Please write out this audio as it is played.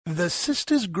The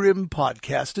Sisters Grimm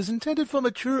podcast is intended for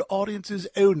mature audiences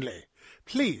only.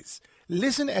 Please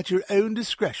listen at your own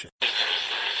discretion.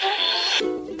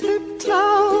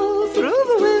 Tiptoe through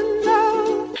the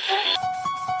window.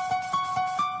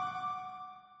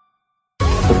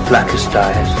 The blackest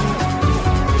eyes,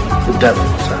 the devil's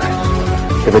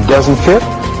eyes. If it doesn't fit,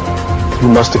 you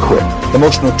must acquit. The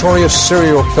most notorious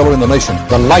serial killer in the nation,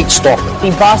 the Night Stalker. The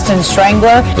Boston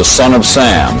Strangler. The Son of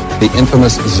Sam. The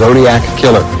infamous Zodiac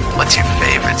Killer. What's your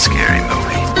favorite scary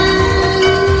movie?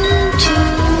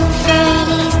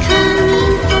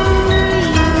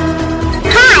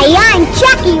 Hi, I'm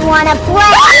Chucky. Wanna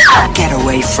play? Get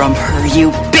away from her, you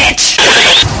bitch!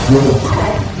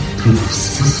 Welcome to the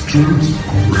Sisters Grimm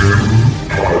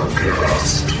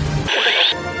podcast.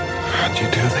 How'd you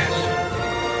do this?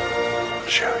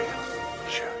 Show you.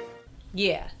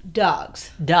 Yeah,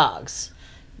 dogs. Dogs.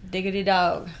 Diggity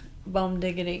dog. Bum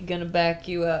diggity, gonna back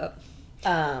you up.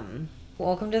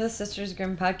 Welcome to the Sisters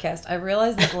Grimm podcast. I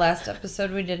realized that last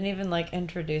episode we didn't even,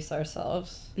 introduce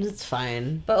ourselves. It's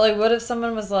fine. But, what if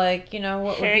someone was like,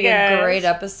 what would be a great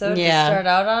episode to start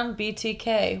out on?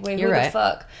 BTK. Wait, You're who right. the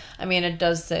fuck? I mean, it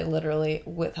does say literally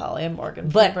with Holly and Morgan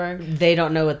But Freeberg. they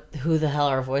don't know who the hell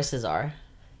our voices are.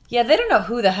 Yeah, they don't know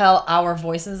who the hell our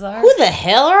voices are. Who the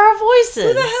hell are our voices?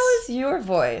 Who the hell is your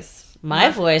voice?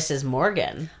 My voice is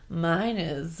Morgan. Mine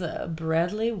is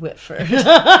Bradley Whitford.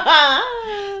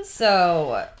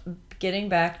 So, getting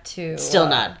back to... Still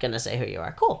not gonna say who you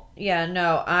are. Cool. Yeah,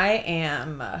 no, I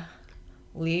am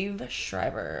Liev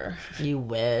Schreiber. You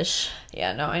wish.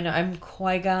 Yeah, no, I know. I'm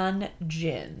Qui-Gon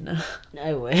Jinn.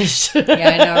 I wish. Yeah,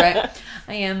 I know, right?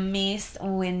 I am Mace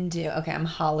Windu. Okay, I'm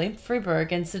Holly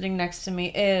Freeberg, and sitting next to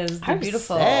me is the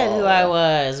beautiful... I said who I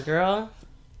was, girl.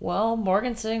 Well,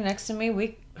 Morgan sitting next to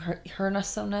me, her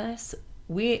so nice.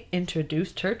 We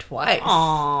introduced her twice.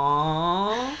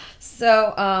 Aww.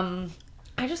 So, I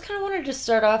just kind of wanted to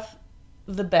start off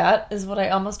the bat, is what I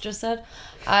almost just said.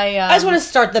 I just want to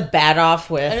start the bat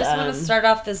off with... I just want to start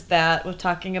off this bat with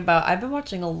talking about... I've been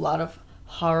watching a lot of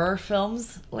horror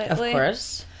films lately. Of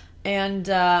course. And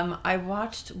I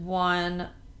watched one...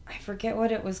 I forget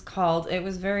what it was called. It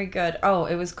was very good. Oh,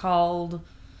 it was called...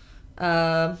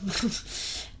 Ready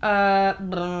or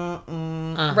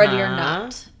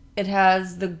Not. It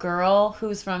has the girl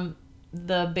who's from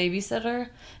The Babysitter,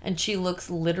 and she looks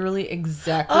literally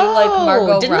exactly like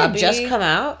Margot Robbie. Didn't it just come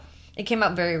out? It came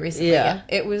out very recently. Yeah.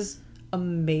 It was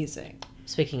amazing.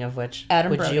 Speaking of which,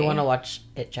 Adam would Brody. you want to watch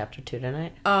It Chapter 2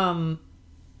 tonight?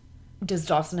 Does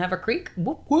Dawson have a creek?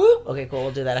 Whoop, whoop. Okay, cool.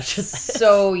 We'll do that after this.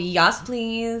 So, yes,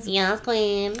 please. Yes,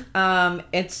 queen.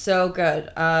 It's so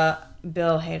good.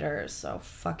 Bill Hader is so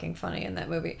fucking funny in that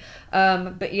movie.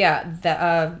 But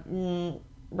yeah,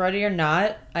 Ready or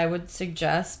Not, I would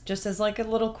suggest, just as a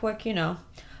little quick,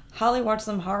 Holly watched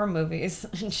some horror movies,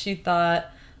 and she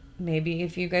thought, maybe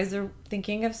if you guys are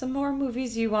thinking of some more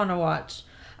movies you want to watch,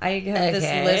 I have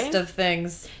this list of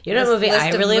things. You know what movie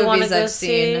I really want to go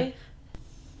see?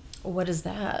 What is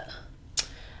that?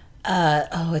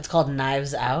 It's called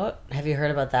Knives Out. Have you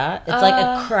heard about that? It's like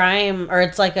a crime, or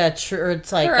it's like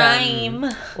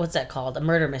crime. What's that called? A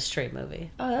murder mystery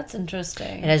movie. Oh, that's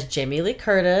interesting. It has Jamie Lee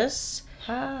Curtis.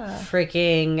 Ah.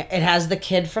 It has the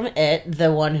kid from It,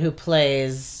 the one who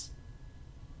plays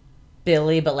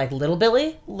Billy, but Little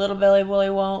Billy. Little Billy Willie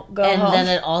won't go home. And then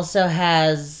it also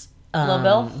has Little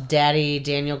Bill? Daddy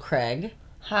Daniel Craig.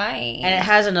 Hi. And it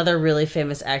has another really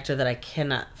famous actor that I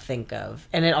cannot think of.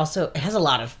 And it's a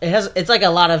lot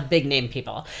of big name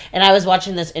people. And I was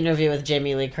watching this interview with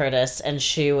Jamie Lee Curtis, and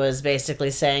she was basically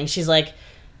saying, she's like,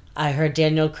 I heard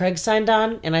Daniel Craig signed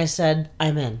on, and I said,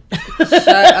 I'm in. Shut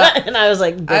up. And I was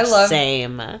like,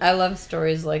 same. I love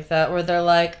stories like that where they're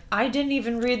like, I didn't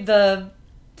even read the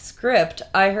script.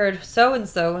 I heard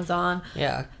so-and-so was on.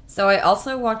 Yeah. So I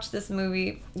also watched this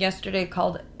movie yesterday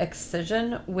called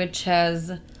Excision, which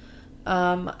has,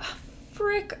 her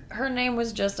name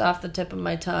was just off the tip of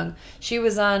my tongue. She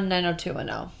was on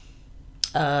 90210.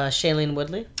 Shailene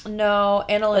Woodley? No,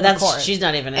 Annalyn McCord. She's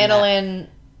not even in Annalyn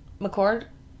McCord?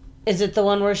 Is it the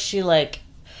one where she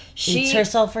eats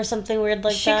herself or something weird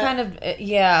like that? She kind of,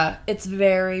 yeah, it's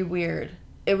very weird.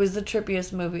 It was the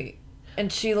trippiest movie.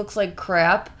 And she looks like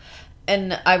crap.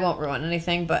 And I won't ruin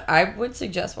anything, but I would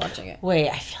suggest watching it. Wait,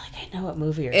 I feel like I know what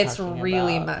movie you're talking about. It's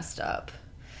really messed up.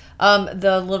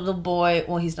 The little boy,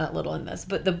 well, he's not little in this,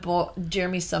 but the boy,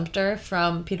 Jeremy Sumpter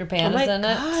from Peter Pan is in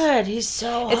it. Oh my god, he's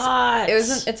so hot.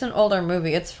 It's an older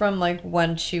movie. It's from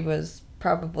when she was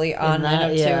probably on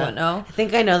 90210. I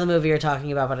think I know the movie you're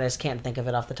talking about, but I just can't think of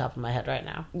it off the top of my head right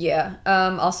now. Yeah.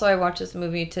 Also, I watched this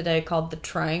movie today called The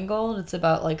Triangle, and it's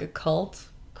about a cult.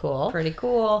 Cool. Pretty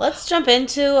cool. Let's jump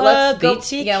into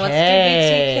BTK. Yeah,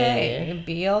 let's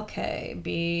do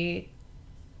BTK.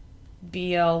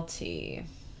 BLT.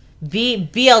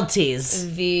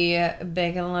 BLTs. The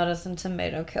bacon, lettuce, and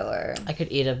tomato killer. I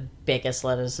could eat a bacon,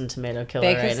 lettuce, and tomato killer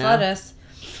Bacon, right now. lettuce.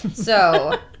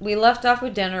 So, we left off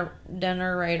with Dennis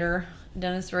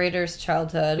Rader's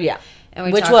childhood. Yeah.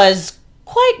 And Which was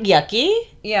quite yucky.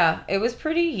 Yeah, it was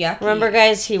pretty yucky. Remember,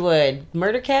 guys, he would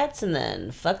murder cats and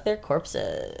then fuck their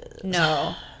corpses.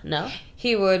 No. No?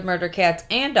 He would murder cats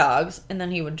and dogs, and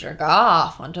then he would jerk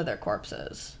off onto their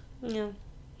corpses. Yeah.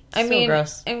 I mean,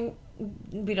 gross. And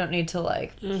we don't need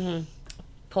to,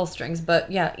 pull strings,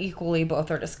 but yeah, equally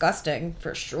both are disgusting,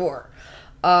 for sure.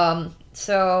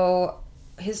 So,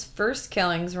 his first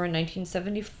killings were in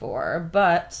 1974,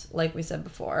 but, like we said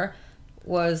before,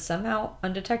 was somehow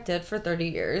undetected for 30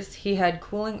 years. He had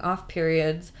cooling off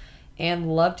periods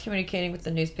and loved communicating with the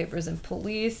newspapers and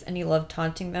police, and he loved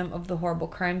taunting them of the horrible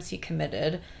crimes he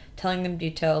committed, telling them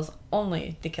details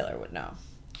only the killer would know.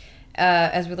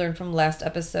 As we learned from last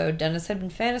episode, Dennis had been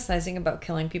fantasizing about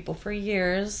killing people for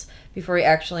years before he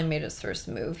actually made his first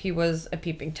move. He was a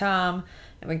peeping Tom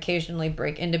and would occasionally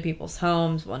break into people's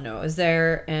homes while no one was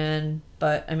there,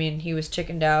 but he was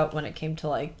chickened out when it came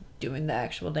to, doing the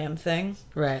actual damn thing.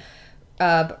 Right.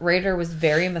 But Rader was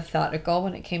very methodical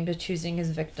when it came to choosing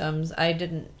his victims. I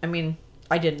didn't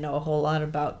know a whole lot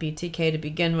about BTK to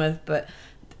begin with, but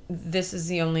this is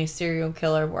the only serial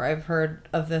killer where I've heard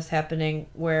of this happening,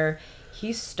 where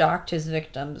he stalked his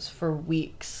victims for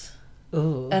weeks.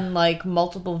 Ooh. And,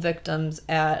 multiple victims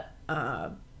at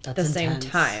the same intense.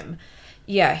 time.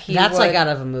 Yeah, That's out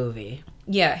of a movie.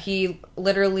 Yeah, he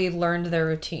literally learned their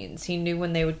routines. He knew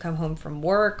when they would come home from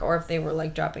work, or if they were,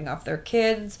 dropping off their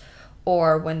kids,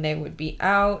 or when they would be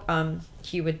out.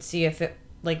 He would see if it,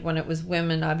 when it was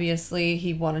women, obviously,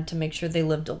 he wanted to make sure they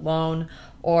lived alone,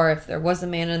 or if there was a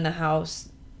man in the house,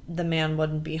 the man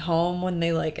wouldn't be home when they,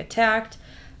 attacked,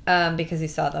 because he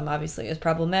saw them, obviously, as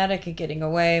problematic and getting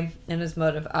away, and his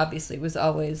motive, obviously, was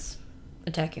always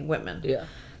attacking women. Yeah.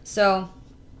 So,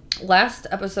 last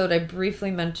episode, I briefly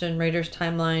mentioned Rader's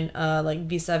timeline,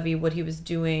 vis-a-vis what he was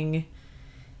doing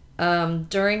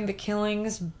during the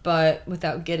killings, but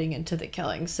without getting into the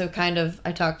killings. So,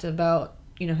 I talked about,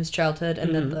 his childhood,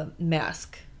 and then the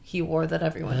mask he wore that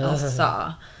everyone else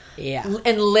saw. Yeah.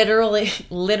 And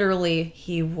literally,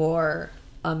 he wore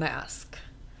a mask.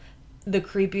 The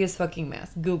creepiest fucking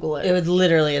mask. Google it. It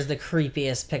literally is the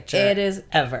creepiest picture It is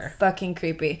ever. Fucking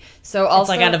creepy. So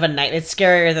also, it's out of a night. It's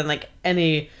scarier than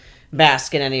any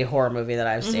mask in any horror movie that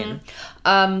I've seen.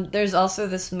 There's also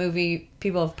this movie,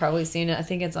 people have probably seen it. I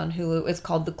think it's on Hulu. It's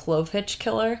called The Clove Hitch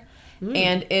Killer.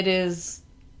 And it is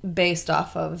based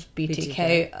off of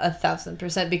BTK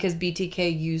 1,000%, because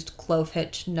BTK used clove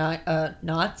hitch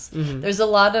knots. There's a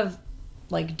lot of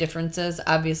differences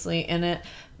obviously in it,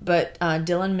 but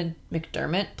Dylan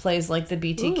McDermott plays the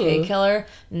BTK killer.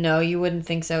 No, you wouldn't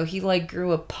think so. He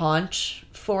grew a paunch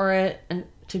for it and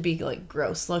to be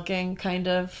gross looking, kind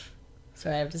of.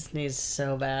 Sorry, I have to sneeze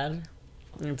so bad.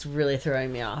 It's really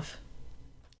throwing me off.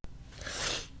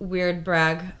 Weird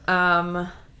brag. I'm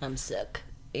sick.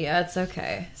 Yeah, it's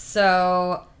okay.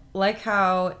 So,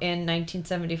 how in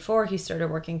 1974 he started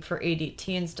working for ADT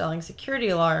installing security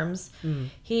alarms,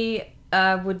 he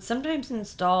would sometimes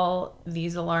install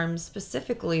these alarms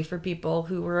specifically for people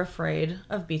who were afraid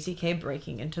of BTK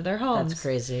breaking into their homes. That's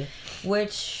crazy.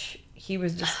 Which he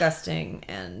was disgusting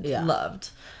and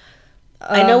loved.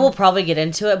 I know we'll probably get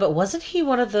into it, but wasn't he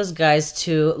one of those guys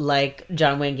too,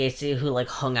 John Wayne Gacy, who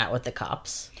hung out with the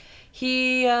cops?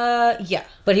 He, yeah.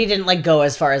 But he didn't, go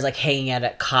as far as, hanging out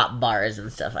at cop bars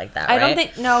and stuff like that, I right? don't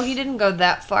think, no, he didn't go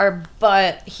that far,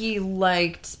 but he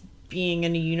liked being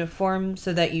in a uniform,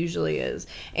 so that usually is.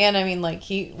 And,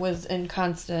 he was in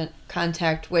constant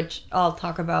contact, which I'll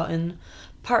talk about in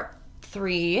part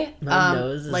 3. My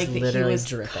nose is literally he was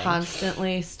dripping.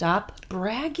 Constantly, stop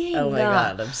bragging. Oh my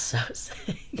God, I'm so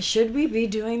sick. Should we be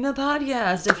doing the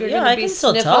podcast if you're going to be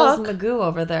still Sniffles talk. Magoo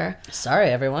over there? Sorry,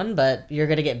 everyone, but you're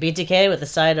going to get BTK with the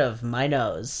side of my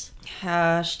nose.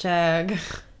 Hashtag.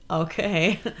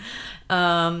 Okay.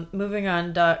 Moving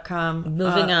on.com.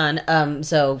 Moving on.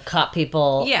 So cop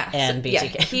people and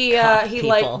BTK. Yeah, he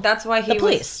people. that's why he the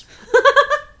police.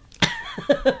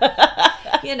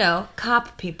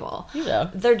 Cop people.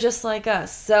 They're just like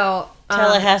us. So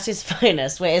Tallahassee's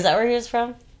finest. Wait, is that where he was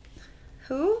from?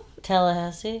 Who?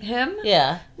 Tallahassee? Him?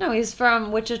 Yeah. No, he's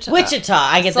from Wichita. Wichita.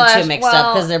 I get the two mixed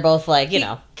up because they're both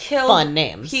fun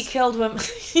names. He killed women.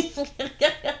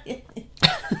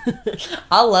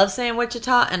 I love saying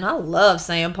Wichita and I love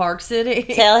saying Park City.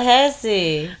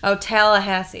 Tallahassee. Oh,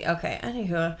 Tallahassee. Okay.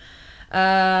 Anywho,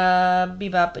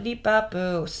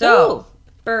 Bebop-a-deep-bop-boo. So,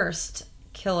 first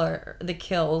the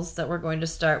kills that we're going to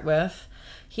start with.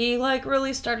 He, like,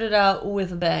 really started out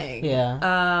with a bang.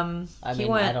 Yeah. He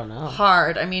went I don't know.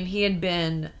 hard. I mean, he had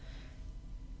been,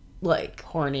 like...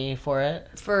 horny for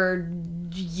it. For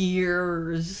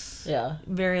years. Yeah.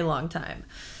 Very long time.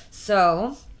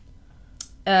 So,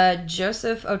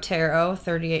 Joseph Otero,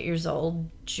 38 years old.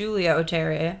 Julie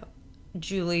Otero,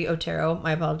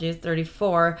 my apologies,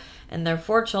 34. And their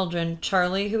 4 children,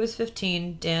 Charlie, who was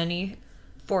 15, Danny,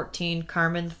 14,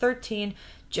 Carmen, 13,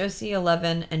 Josie,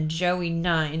 11, and Joey,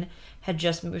 9, had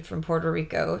just moved from Puerto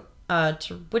Rico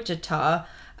to Wichita.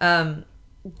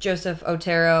 Joseph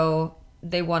Otero,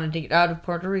 they wanted to get out of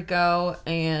Puerto Rico,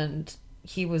 and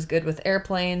he was good with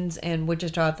airplanes, and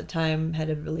Wichita at the time had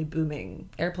a really booming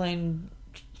airplane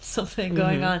something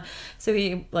going on. So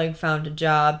he, like, found a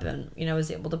job and, you know,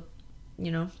 was able to,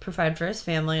 you know, provide for his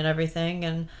family and everything,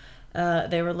 and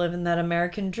they were living that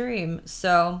American dream.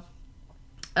 So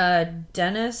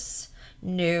Dennis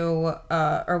knew,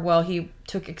 he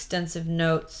took extensive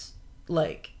notes.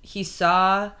 Like, he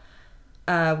saw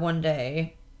one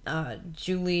day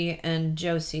Julie and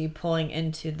Josie pulling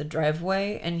into the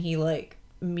driveway, and he, like,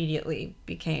 immediately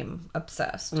became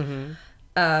obsessed.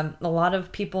 A lot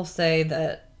of people say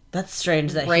that's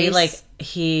strange that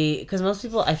because most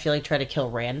people, I feel like, try to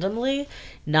kill randomly,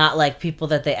 not like people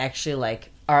that they actually, like,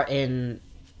 are in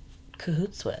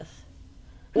cahoots with.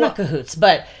 Not cahoots,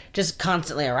 but just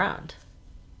constantly around.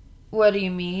 What do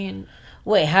you mean?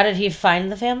 Wait, how did he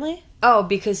find the family? Oh,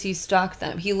 because he stalked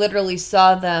them. He literally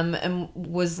saw them and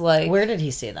was like... Where did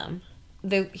he see them?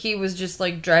 He was just,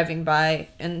 like, driving by,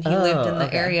 and he lived in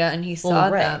the area, and he saw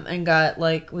them and got,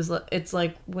 like, it's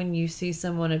like when you see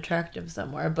someone attractive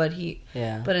somewhere, but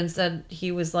instead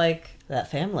he was like...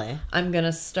 that family. I'm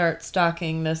gonna start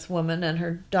stalking this woman and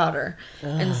her daughter.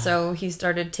 And so he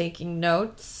started taking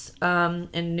notes,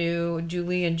 and knew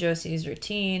Julie and Josie's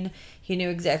routine. He knew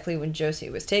exactly when Josie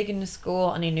was taken to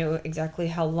school, and he knew exactly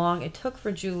how long it took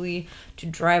for Julie to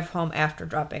drive home after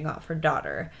dropping off her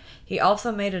daughter. He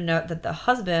also made a note that the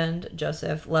husband,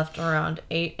 Joseph, left around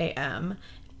 8 a.m.,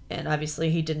 and obviously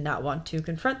he did not want to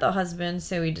confront the husband,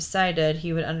 so he decided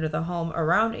he would enter the home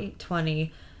around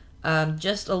 8:20,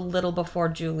 just a little before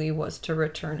Julie was to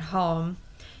return home.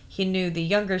 He knew the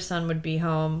younger son would be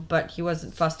home, but he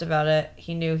wasn't fussed about it.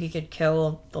 He knew he could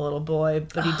kill the little boy,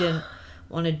 but he didn't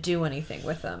want to do anything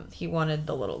with him. He wanted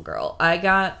the little girl.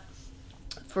 But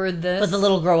the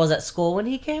little girl was at school when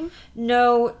he came?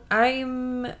 No,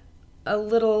 I'm a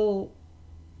little...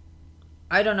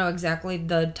 I don't know exactly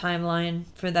the timeline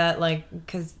for that, like,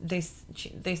 because they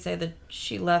say that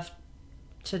she left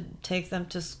to take them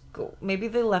to school. Maybe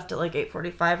they left at like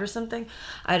 8:45 or something.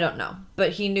 I don't know.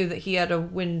 But he knew that he had a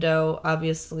window,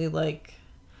 obviously, like,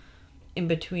 in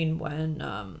between when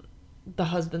the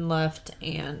husband left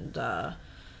and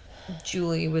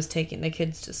Julie was taking the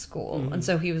kids to school. And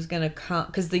so he was going to come,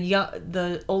 because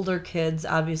the older kids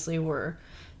obviously were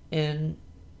in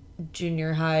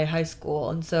junior high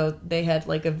school, and so they had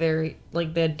like they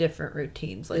had different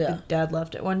routines. Like the dad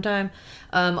left at one time.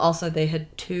 Also they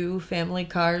had 2 family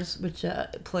cars, which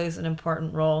plays an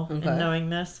important role in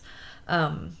knowing this.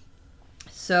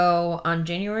 So on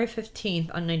January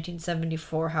 15th on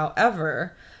 1974,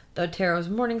 however, the Otero's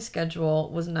morning schedule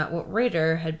was not what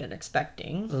Rader had been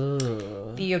expecting.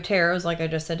 The Oteros, like I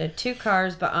just said, had 2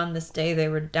 cars, but on this day they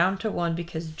were down to 1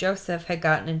 because Joseph had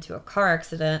gotten into a car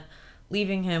accident,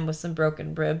 leaving him with some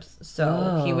broken ribs,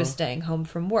 so he was staying home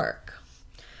from work,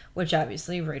 which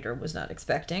obviously Rader was not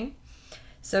expecting.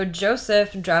 So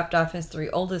Joseph dropped off his 3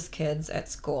 oldest kids at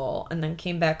school and then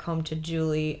came back home to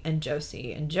Julie and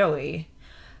Josie and Joey.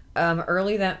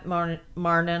 Early that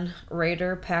morning,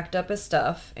 Rader packed up his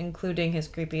stuff, including his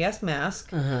creepy-ass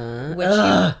mask,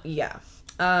 and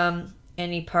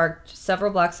he parked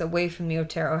several blocks away from the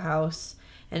Otero house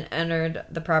and entered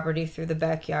the property through the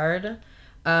backyard,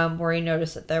 where he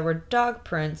noticed that there were dog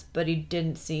prints, but he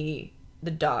didn't see the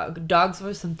dog. Dogs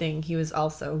were something he was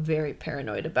also very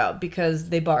paranoid about because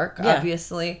they bark,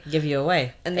 obviously. Give you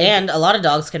away. And a lot of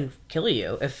dogs can kill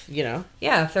you if, you know.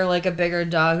 Yeah, if they're like a bigger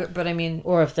dog, but I mean...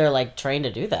 Or if they're like trained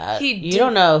to do that. You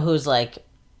don't know who's like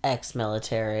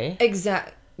ex-military.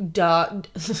 Dog.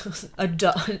 A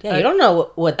dog. Yeah, you don't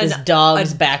know what this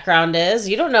dog's background is.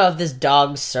 You don't know if this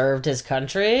dog served his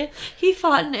country. He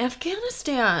fought in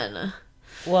Afghanistan.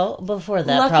 Well, before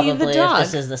that, Lucky probably, the dog.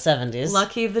 if this is the 70s.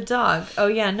 Lucky the dog. Oh,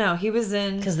 yeah, no, he was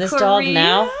in because this dog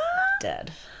now,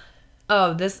 dead.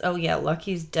 Oh, yeah,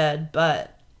 Lucky's dead,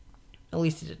 but at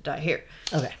least he didn't die here.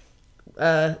 Okay.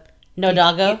 No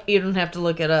doggo? You don't have to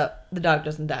look it up. the dog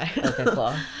doesn't die. Okay,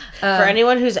 cool. For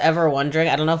anyone who's ever wondering,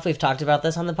 I don't know if we've talked about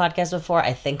this on the podcast before.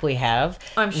 I think we have.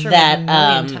 I'm sure that a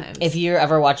million times. if you're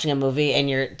ever watching a movie and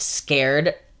you're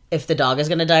scared if the dog is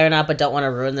going to die or not, but don't want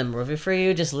to ruin the movie for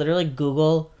you, just literally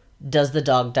Google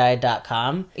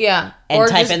doesthedogdie.com. Yeah. And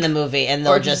type in the movie, and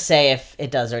they'll just say if it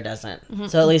does or doesn't. Mm-hmm.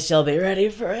 So at least you'll be ready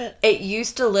for it. It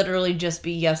used to literally just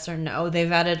be yes or no.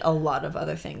 They've added a lot of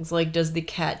other things. Like, does the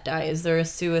cat die? Is there a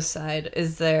suicide?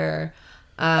 Is there...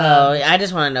 I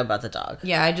just want to know about the dog.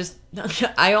 Yeah,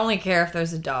 I only care if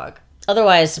there's a dog.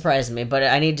 Otherwise, surprise me, but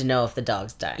I need to know if the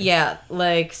dog's dying. Yeah,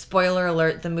 like, spoiler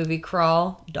alert, the movie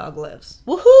Crawl, dog lives.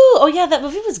 Woohoo! Oh yeah, that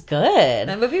movie was good.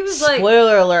 That movie was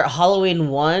Spoiler alert, Halloween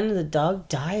 1, the dog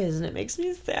dies and it makes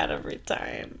me sad every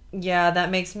time. Yeah,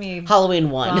 that makes me... Halloween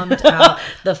 1. Bummed out.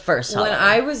 The first Halloween. When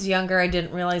I was younger, I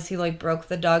didn't realize he, like, broke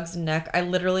the dog's neck. I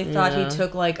literally thought he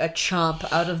took, like, a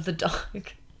chomp out of the dog.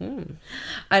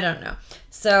 I don't know.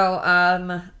 So,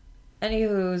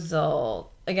 anywho's...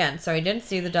 Again, so I didn't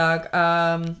see the dog.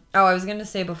 I was going to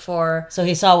say before... So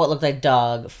he saw what looked like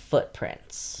dog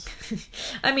footprints.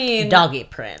 I mean... Doggy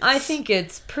prints. I think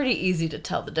it's pretty easy to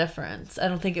tell the difference. I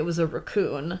don't think it was a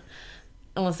raccoon.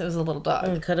 Unless it was a little dog.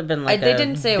 It could have been like They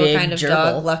didn't say what kind of gerbil.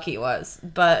 dog Lucky was.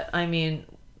 But, I mean...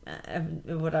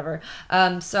 whatever.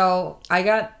 So I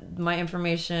got my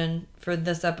information for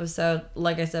this episode.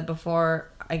 Like I said before,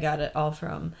 I got it all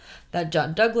from that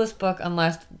John Douglas book on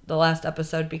the last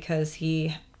episode because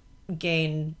he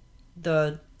got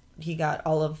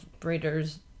all of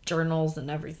Rader's journals and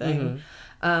everything.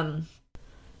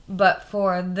 But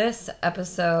for this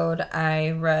episode,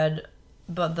 I read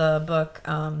the book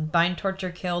Bind,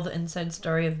 Torture, Kill: The Inside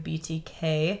Story of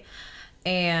BTK,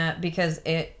 and because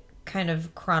it kind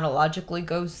of chronologically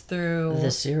goes through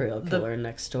the serial killer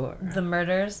next door, the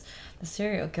murders, the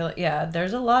serial killer. Yeah,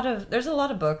 there's a lot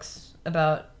of books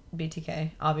about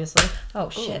BTK, obviously. Oh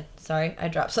shit, sorry, I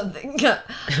dropped something.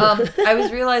 I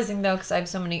was realizing though, because I have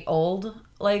so many old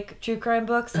like true crime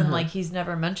books, and like he's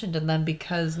never mentioned in them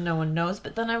because no one knows.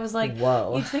 But then I was like,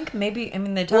 whoa, you'd think maybe. I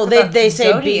mean, they talk about they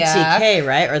say Zodiac. BTK,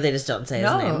 right? Or they just don't say his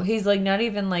name. No, he's like not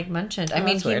even like mentioned. I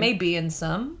mean, he may be in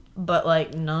some, but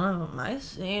like none of them I've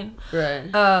seen. Right.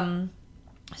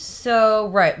 So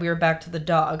we were back to the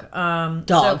dog.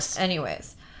 Dogs. So,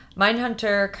 anyways,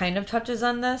 Mindhunter kind of touches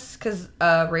on this because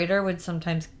Raider would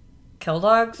sometimes kill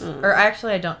dogs, or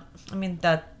actually, I don't. I mean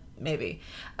that maybe,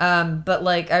 but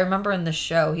like I remember in the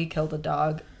show he killed a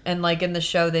dog, and like in the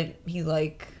show he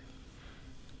like.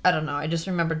 I don't know. I just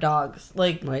remember dogs.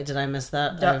 Like, wait, did I miss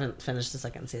that? I haven't finished the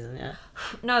second season yet.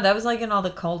 No, that was like in all the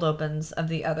cold opens of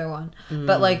the other one.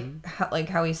 But like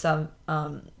how he saw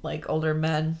like older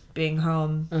men being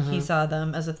home, he saw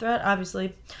them as a threat,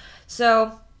 obviously.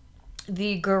 So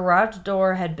the garage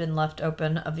door had been left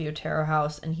open of the Otero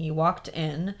house, and he walked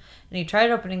in, and he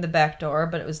tried opening the back door,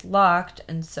 but it was locked,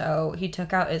 and so he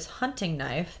took out his hunting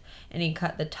knife and he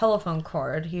cut the telephone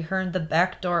cord. He heard the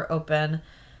back door open.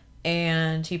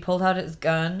 And he pulled out his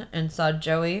gun and saw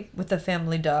Joey with the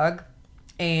family dog.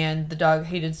 And the dog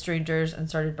hated strangers and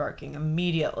started barking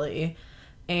immediately.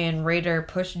 And Raider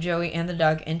pushed Joey and the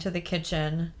dog into the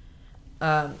kitchen,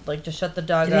 like to shut the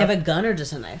dog up. Did he have a gun or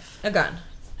just a knife? A gun.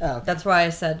 Oh, okay. That's why I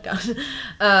said gun.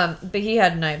 But he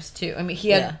had knives too. I mean,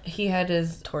 he had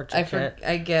his torture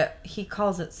kit. He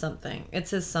calls it something.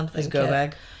 It's his something. His go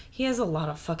bag. He has a lot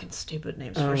of fucking stupid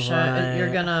names for shit. Right.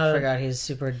 You're gonna... I forgot he's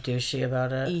super douchey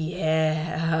about it.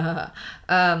 Yeah.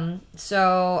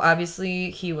 So,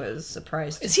 obviously, he was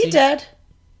surprised. Is he dead?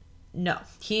 No.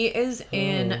 He is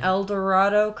in El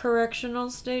Dorado Correctional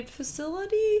State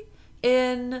Facility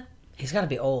in... He's gotta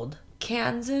be old.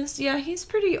 Kansas. Yeah, he's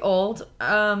pretty old.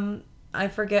 I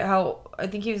forget how... I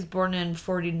think he was born in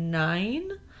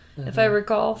 49, if I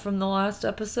recall, from the last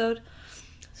episode.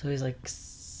 So he's like...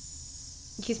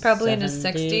 He's probably 70? in his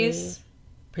 60s.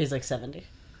 He's like 70.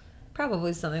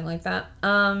 Probably something like that.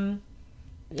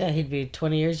 Yeah, he'd be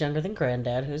 20 years younger than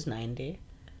Granddad, who's 90.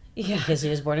 Yeah. Because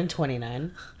he was born in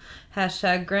 29.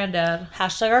 Hashtag Granddad.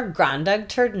 Hashtag our Granddad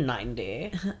turned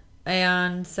 90.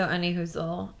 And so,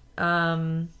 anywhoozle.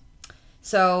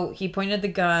 So, he pointed the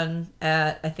gun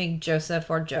at, I think,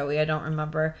 Joseph or Joey, I don't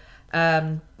remember,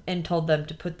 and told them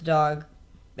to put the dog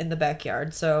in the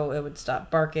backyard so it would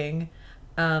stop barking.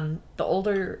 The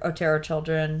older Otero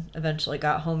children eventually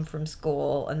got home from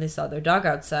school and they saw their dog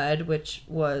outside, which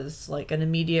was like an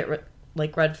immediate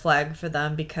red flag for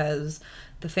them because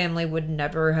the family would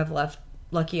never have left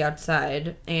Lucky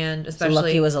outside, and especially so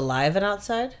Lucky was alive and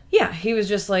outside? Yeah, he was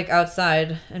just like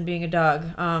outside and being a dog.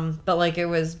 But like it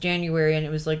was January and it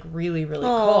was like really, really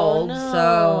cold. No.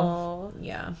 So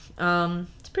yeah.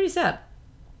 It's pretty sad.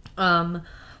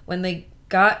 When they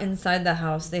got inside the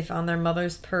house, they found their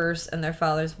mother's purse and their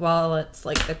father's wallets,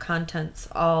 like the contents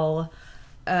all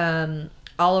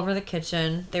over the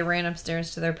kitchen. They ran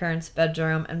upstairs to their parents'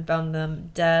 bedroom and found them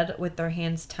dead with their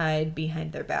hands tied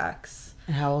behind their backs.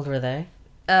 And how old were they?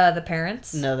 The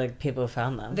parents? No, the people who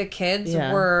found them. The kids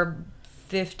were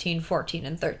 15, 14,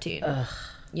 and 13. Ugh.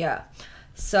 Yeah.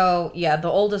 So, yeah, the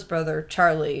oldest brother,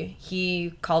 Charlie,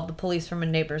 he called the police from a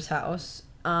neighbor's house.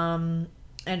 And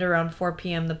around 4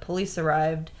 p.m., the police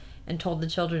arrived and told the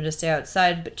children to stay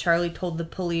outside. But Charlie told the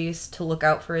police to look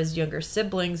out for his younger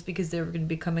siblings because they were going to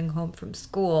be coming home from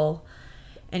school.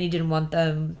 And he didn't want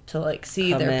them to, like,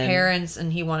 see their parents.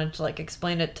 And he wanted to, like,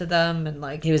 explain it to them. And,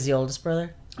 like... He was the oldest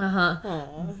brother? Uh-huh.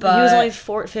 But he was only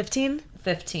 15?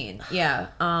 15, yeah.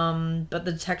 But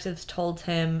the detectives told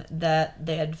him that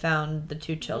they had found the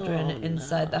two children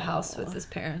inside the house with his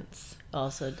parents.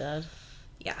 Also dead?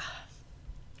 Yeah.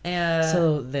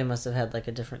 So they must have had, like,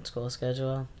 a different school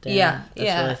schedule? Damn, yeah.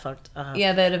 That's really fucked up.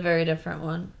 Yeah, they had a very different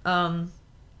one.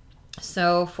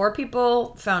 So 4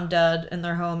 people found dead in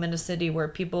their home in a city where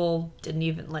people didn't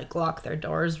even, like, lock their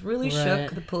doors. Really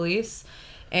shook the police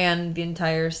and the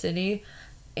entire city.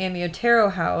 And the Otero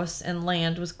house and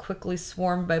land was quickly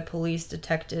swarmed by police,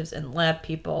 detectives, and lab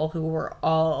people who were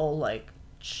all, like,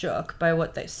 shook by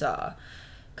what they saw.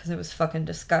 Because it was fucking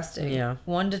disgusting. Yeah.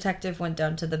 One detective went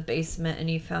down to the basement and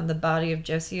he found the body of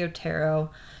Josie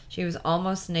Otero. She was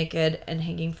almost naked and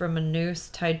hanging from a noose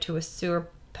tied to a sewer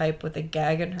pipe with a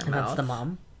gag in her mouth. And that's the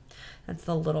mom? That's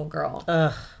the little girl.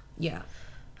 Ugh. Yeah.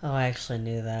 Oh, I actually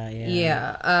knew that, yeah.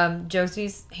 Yeah.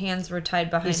 Josie's hands were tied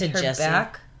behind her Jessie?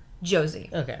 back. Josie.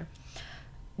 Okay.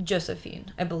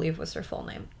 Josephine, I believe, was her full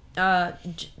name.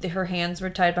 Her hands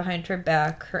were tied behind her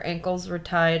back, her ankles were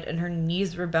tied, and her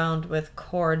knees were bound with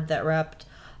cord that wrapped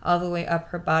all the way up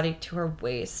her body to her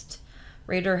waist.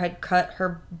 Rader had cut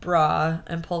her bra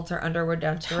and pulled her underwear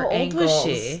down to her ankles. How old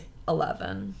was she?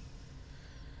 11.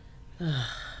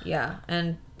 Yeah,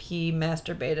 and he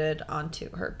masturbated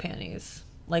onto her panties,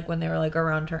 like when they were, like,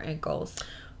 around her ankles.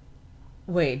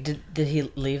 Wait, did he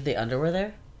leave the underwear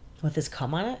there? With his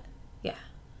cum on it? Yeah.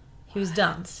 He was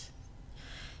done.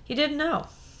 He didn't know.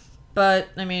 But,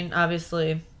 I mean,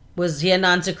 obviously... Was he a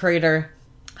non-secretor?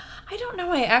 I don't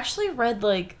know. I actually read,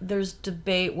 like, there's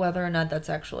debate whether or not that's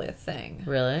actually a thing.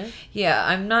 Really? Yeah,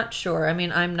 I'm not sure. I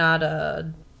mean, I'm not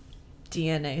a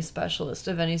DNA specialist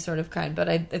of any sort of kind, but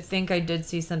I think I did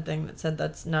see something that said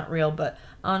that's not real, but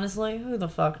honestly, who the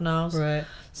fuck knows? Right.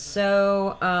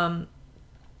 So,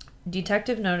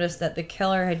 detective noticed that the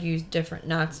killer had used different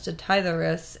knots to tie the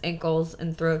wrists, ankles,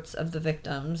 and throats of the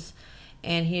victims,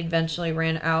 and he eventually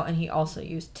ran out, and he also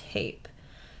used tape.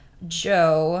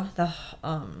 Joe,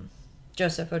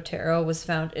 Joseph Otero, was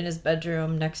found in his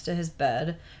bedroom next to his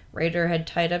bed. Rader had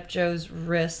tied up Joe's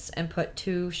wrists and put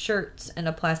 2 shirts in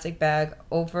a plastic bag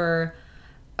over...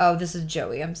 Oh, this is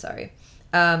Joey, I'm sorry.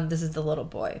 This is the little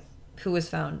boy who was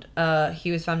found.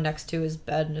 He was found next to his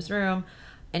bed in his room.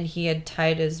 And he had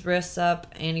tied his wrists up,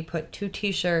 and he put 2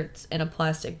 t-shirts in a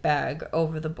plastic bag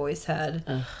over the boy's head.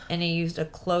 Ugh. And he used a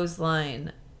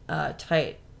clothesline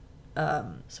tight.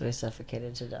 So he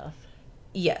suffocated to death.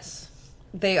 Yes.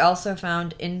 They also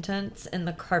found indents in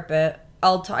the carpet.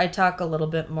 I talk a little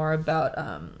bit more about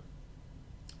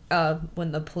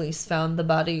when the police found the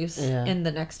bodies in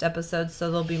the next episode,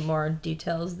 so there'll be more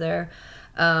details there.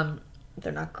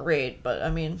 They're not great, but,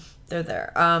 I mean, they're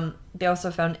there. They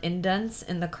also found indents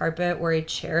in the carpet where a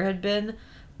chair had been,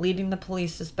 leading the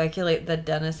police to speculate that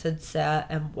Dennis had sat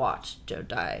and watched Joe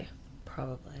die.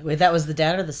 Probably. Wait, that was the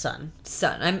dad or the son?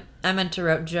 Son. I meant to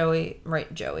write Joey.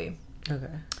 Okay.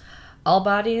 All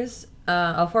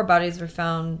 4 bodies were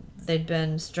found. They'd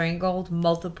been strangled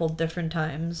multiple different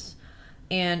times.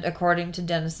 And according to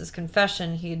Dennis's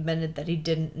confession, he admitted that he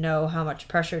didn't know how much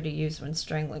pressure to use when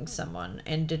strangling someone,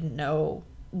 and didn't know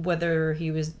whether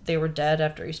they were dead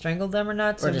after he strangled them or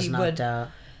not. So or just knocked out.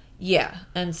 Yeah,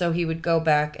 and so he would go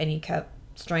back and he kept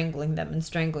strangling them and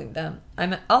strangling them.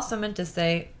 I also meant to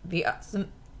say the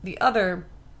other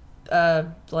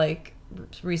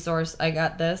resource I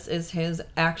got this is his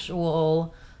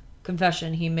actual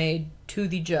confession he made to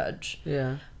the judge.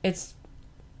 Yeah, it's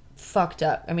fucked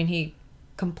up. I mean, he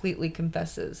completely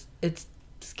confesses. It's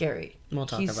scary. We'll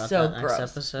talk He's about so that gross.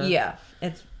 next episode. Yeah,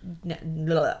 it's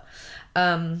blah.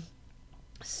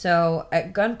 So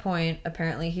at gunpoint,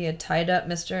 apparently he had tied up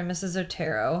Mr. and Mrs.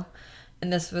 Otero,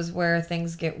 and this was where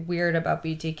things get weird about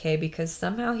BTK, because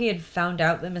somehow he had found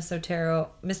out that Mr.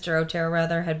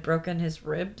 Otero had broken his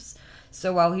ribs.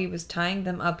 So while he was tying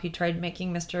them up, he tried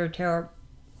making Mr. Otero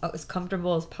as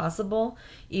comfortable as possible,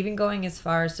 even going as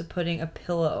far as to putting a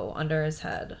pillow under his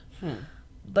head.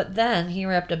 But then he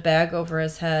wrapped a bag over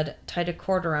his head, tied a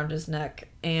cord around his neck,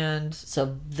 and...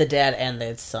 So the dad and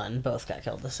the son both got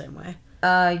killed the same way.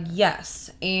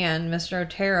 Yes. And Mr.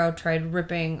 Otero tried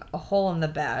ripping a hole in the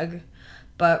bag,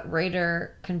 but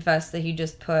Rader confessed that he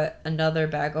just put another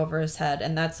bag over his head,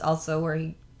 and that's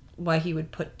also why he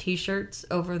would put t-shirts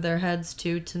over their heads,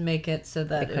 too, to make it so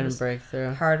that they couldn't break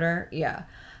through. Harder. Yeah.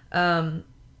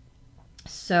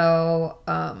 So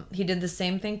he did the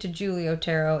same thing to Julie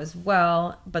Otero as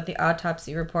well, but the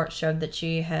autopsy report showed that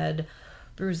she had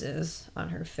bruises on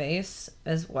her face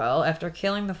as well. After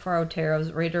killing the 4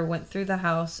 Oteros, Rader went through the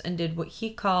house and did what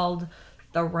he called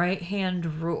the right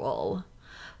hand rule,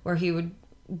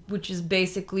 which is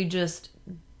basically just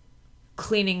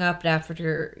cleaning up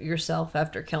after yourself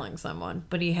after killing someone,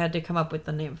 but he had to come up with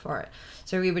the name for it.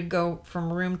 So he would go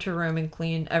from room to room and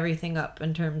clean everything up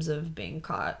in terms of being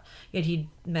caught. Yet he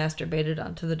masturbated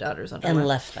onto the daughter's underwear. And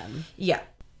left them. Yeah.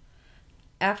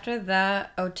 After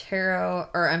that,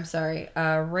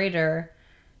 Rader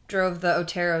drove the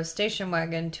Otero station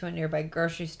wagon to a nearby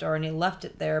grocery store, and he left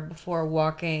it there before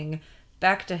walking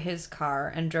back to his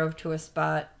car and drove to a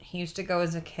spot he used to go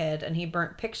as a kid, and he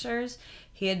burnt pictures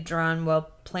he had drawn while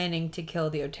planning to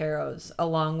kill the Oteros,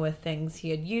 along with things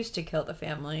he had used to kill the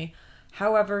family.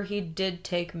 However, he did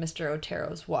take Mr.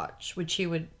 Otero's watch, which he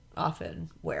would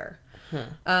often wear.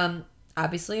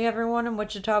 Obviously, everyone in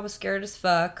Wichita was scared as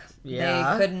fuck.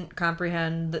 Yeah. They couldn't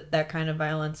comprehend that kind of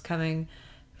violence coming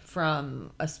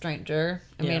from a stranger.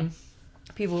 I mean,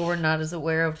 people were not as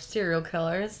aware of serial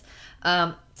killers.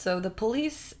 So the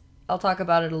police, I'll talk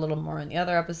about it a little more in the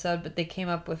other episode, but they came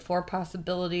up with 4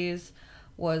 possibilities.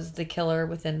 Was the killer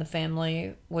within the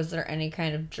family? Was there any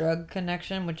kind of drug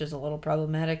connection, which is a little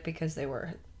problematic because they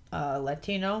were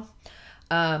Latino?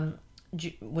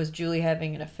 Was Julie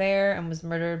having an affair and was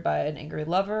murdered by an angry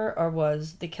lover? Or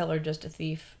was the killer just a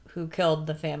thief who killed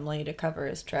the family to cover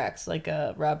his tracks, like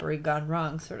a robbery gone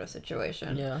wrong sort of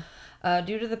situation? Yeah.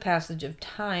 Due to the passage of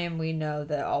time, we know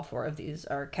that all 4 of these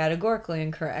are categorically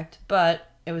incorrect, but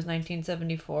it was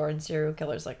 1974, and serial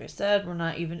killers, like I said, were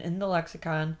not even in the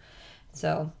lexicon,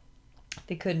 so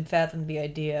they couldn't fathom the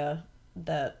idea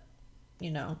that,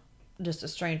 just a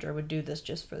stranger would do this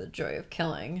just for the joy of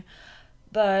killing.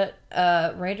 But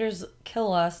Rader's kill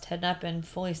lust had not been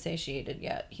fully satiated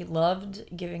yet. He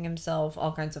loved giving himself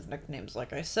all kinds of nicknames,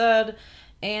 like I said,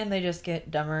 and they just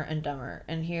get dumber and dumber.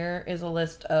 And here is a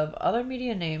list of other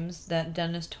media names that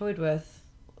Dennis toyed with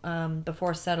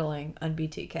before settling on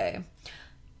BTK.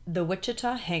 The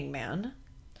Wichita Hangman,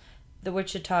 the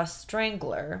Wichita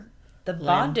Strangler, the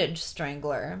Bondage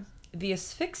Strangler, the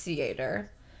Asphyxiator,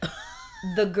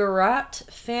 the Garrote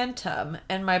Phantom,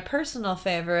 and my personal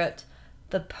favorite,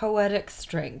 the Poetic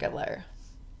Strangler.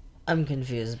 I'm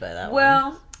confused by that one.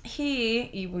 Well,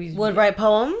 he would write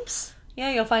poems?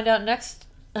 Yeah, you'll find out next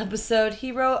episode.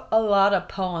 He wrote a lot of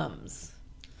poems.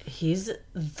 He's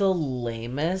the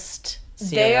lamest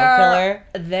serial killer.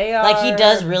 They are. Like, he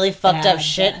does really fucked up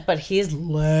shit, but he's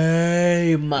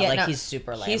lame. Yeah, he's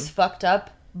super lame. He's fucked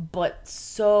up, but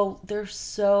they're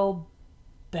so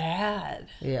bad.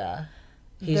 Yeah.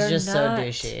 He's They're just so not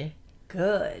douchey.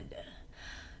 Good.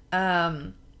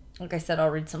 Like I said, I'll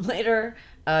read some later.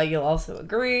 You'll also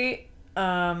agree.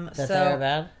 That they're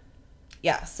bad?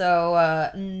 Yeah,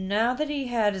 so now that he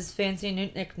had his fancy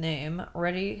new nickname,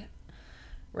 Ready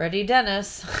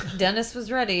Dennis, Dennis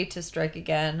was ready to strike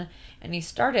again, and he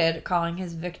started calling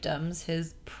his victims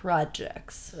his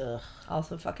projects. Ugh.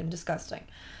 Also fucking disgusting.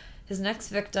 His next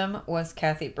victim was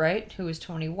Kathy Bright, who was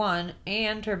 21,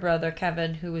 and her brother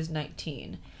Kevin, who was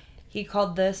 19. He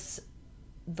called this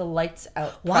the Lights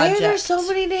Out Project. Why are there so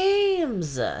many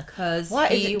names? Because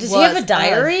does he have a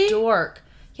diary? A dork.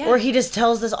 Yeah. Or he just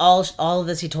tells this all of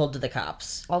this he told to the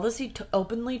cops. All this he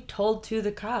openly told to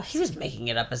the cops. He was making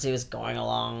it up as he was going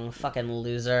along. Fucking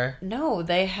loser. No,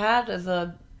 they had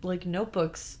the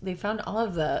notebooks. They found all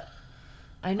of that.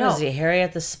 I know. What is he,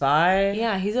 Harriet the Spy?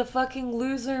 Yeah, he's a fucking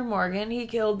loser, Morgan. He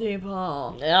killed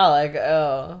people.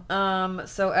 Yeah,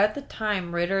 So at the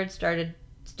time Rader had started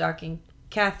stalking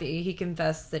Kathy, he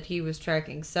confessed that he was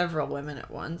tracking several women at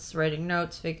once, writing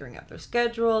notes, figuring out their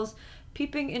schedules,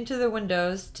 peeping into their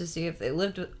windows to see if they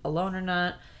lived alone or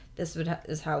not. This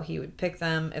is how he would pick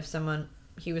them. If someone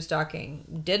he was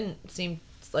stalking didn't seem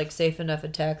like safe enough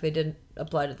attack, they didn't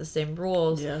apply to the same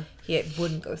rules, he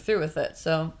wouldn't go through with it.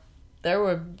 So there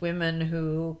were women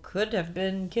who could have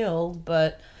been killed,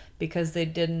 but because they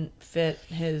didn't fit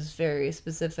his very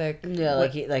specific... Yeah,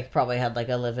 he probably had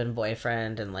a live-in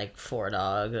boyfriend and 4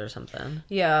 dogs or something.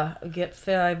 Yeah, get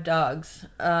 5 dogs.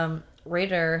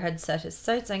 Rader had set his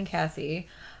sights on Kathy,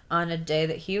 on a day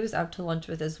that he was out to lunch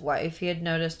with his wife. He had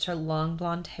noticed her long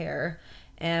blonde hair,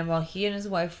 and while he and his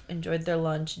wife enjoyed their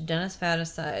lunch, Dennis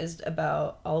fantasized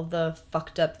about all the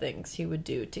fucked up things he would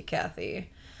do to Kathy.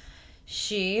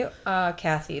 She,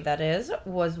 Kathy that is,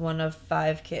 was one of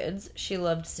 5 kids. She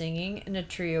loved singing in a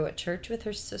trio at church with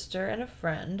her sister and a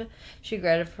friend. She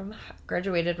graduated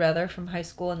from high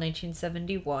school in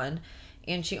 1971,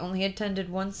 and she only attended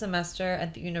 1 semester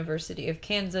at the University of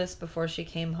Kansas before she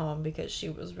came home because she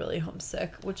was really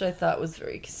homesick, which I thought was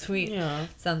very sweet. Yeah.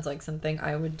 Sounds like something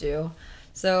I would do.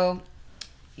 So,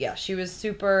 yeah, she was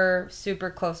super, super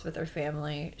close with her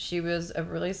family. She was a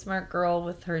really smart girl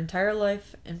with her entire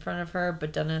life in front of her,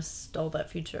 but Dennis stole that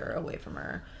future away from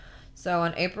her. So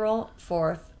on April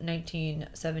 4th,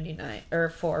 1979, or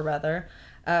 4 rather,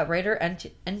 Rader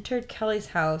entered Kelly's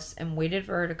house and waited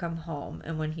for her to come home.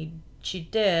 And when she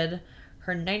did,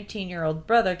 her 19-year-old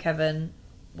brother, Kevin,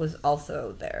 was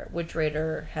also there, which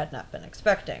Rader had not been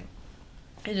expecting.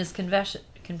 In his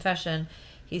confession,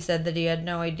 he said that he had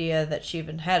no idea that she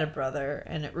even had a brother,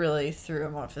 and it really threw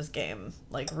him off his game,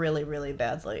 like really, really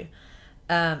badly.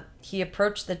 He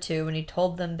approached the two and he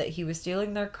told them that he was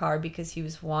stealing their car because he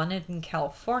was wanted in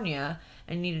California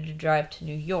and needed to drive to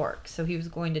New York. So he was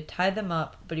going to tie them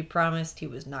up, but he promised he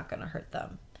was not going to hurt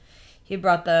them. He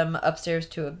brought them upstairs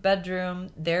to a bedroom.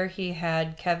 There he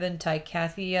had Kevin tie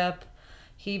Kathy up.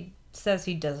 He says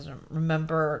he doesn't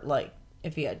remember, like,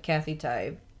 if he had Kathy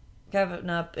tie Kevin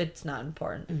up. It's not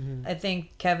important. Mm-hmm. I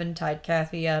think Kevin tied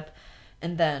Kathy up,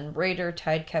 and then Rader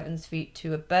tied Kevin's feet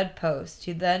to a bedpost.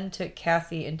 He then took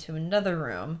Kathy into another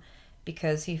room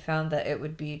because he found that it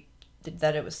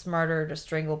was smarter to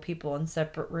strangle people in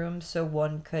separate rooms so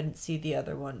one couldn't see the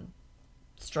other one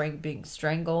being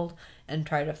strangled and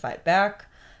try to fight back.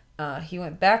 He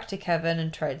went back to Kevin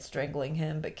and tried strangling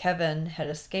him, but Kevin had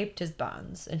escaped his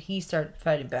bonds and he started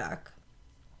fighting back.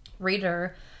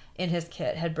 Rader, in his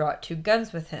kit, had brought 2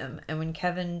 guns with him, and when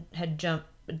Kevin had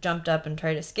jumped up and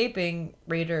tried escaping,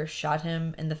 Rader shot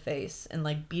him in the face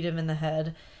and beat him in the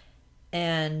head,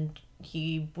 and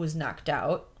he was knocked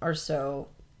out, or so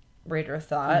Rader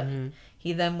thought. Mm-hmm.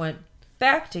 He then went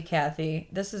back to Kathy.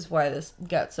 This is why this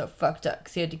got so fucked up,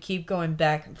 because he had to keep going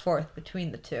back and forth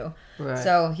between the two. Right.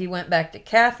 So he went back to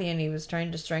Kathy and he was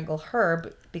trying to strangle her,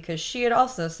 but because she had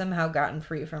also somehow gotten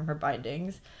free from her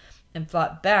bindings, and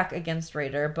fought back against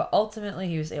Rader, but ultimately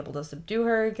he was able to subdue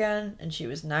her again, and she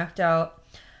was knocked out.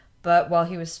 But while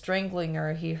he was strangling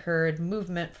her, he heard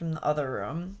movement from the other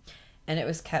room, and it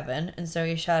was Kevin, and so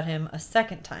he shot him a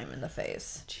second time in the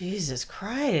face. Jesus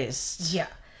Christ. Yeah.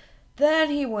 Then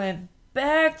he went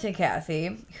back to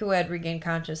Kathy, who had regained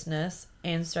consciousness,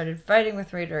 and started fighting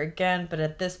with Rader again, but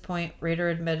at this point, Rader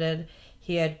admitted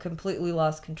he had completely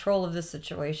lost control of the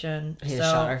situation. He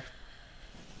shot her.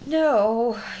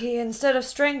 No, instead of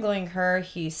strangling her,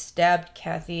 he stabbed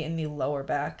Kathy in the lower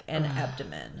back and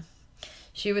abdomen.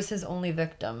 She was his only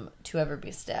victim to ever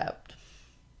be stabbed.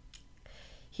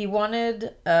 He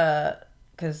wanted,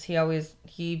 because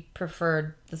he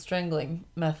preferred the strangling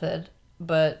method,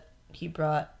 but he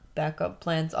brought backup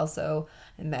plans. Also,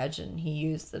 imagine he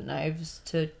used the knives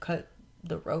to cut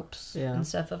the ropes and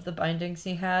stuff of the bindings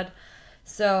he had.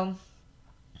 So,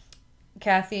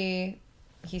 Kathy,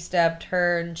 he stabbed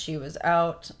her and she was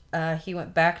out. He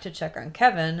went back to check on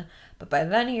Kevin, but by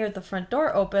then he heard the front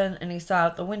door open and he saw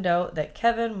out the window that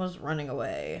Kevin was running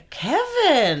away.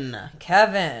 Kevin!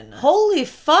 Holy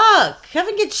fuck!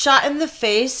 Kevin gets shot in the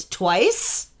face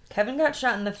twice? Kevin got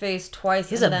shot in the face twice.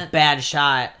 He's a bad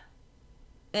shot.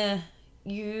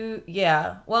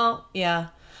 Yeah. Well, yeah.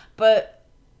 But,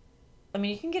 I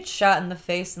mean, you can get shot in the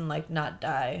face and, not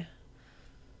die.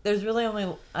 There's really only,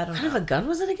 I don't know. What kind of a gun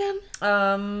was it again?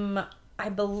 I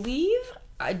believe,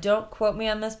 don't quote me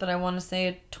on this, but I want to say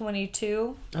a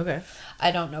 22. Okay.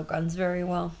 I don't know guns very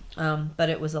well, but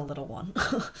it was a little one,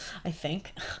 I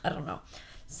think. I don't know.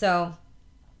 So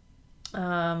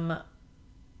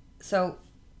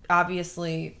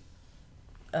obviously,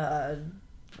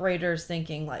 Rader's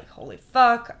thinking, holy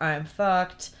fuck, I'm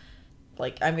fucked.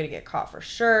 I'm going to get caught for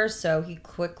sure. So he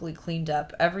quickly cleaned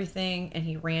up everything and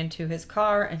he ran to his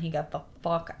car and he got the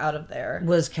fuck out of there.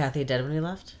 Was Kathy dead when he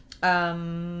left?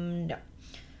 No.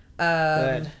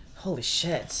 Good. Holy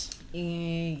shit.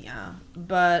 Yeah.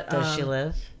 But, does she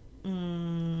live?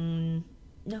 No.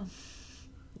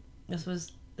 This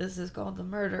is called the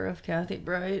murder of Kathy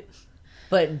Bright.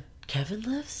 But Kevin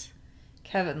lives?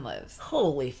 Kevin lives.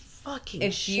 Holy fucking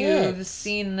if shit. If you've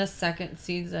seen the second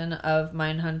season of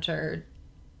Mindhunter,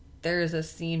 there's a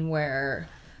scene where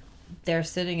they're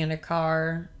sitting in a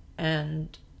car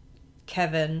and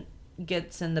Kevin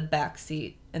gets in the back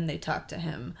seat and they talk to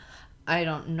him. I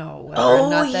don't know whether or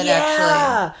not that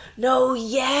actually... No,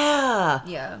 yeah.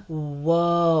 Yeah.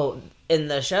 Whoa. In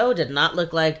the show, did not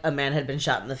look like a man had been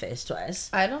shot in the face twice.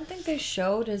 I don't think they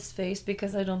showed his face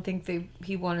because I don't think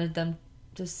he wanted them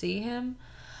to see him.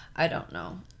 I don't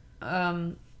know.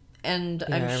 And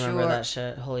Yeah, I'm I remember sure... that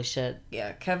shit. Holy shit.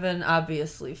 Yeah, Kevin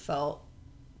obviously felt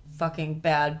fucking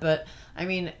bad, but I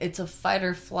mean, it's a fight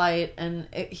or flight, and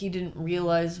he didn't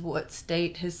realize what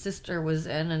state his sister was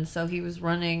in, and so he was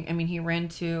running. I mean, he ran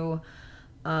to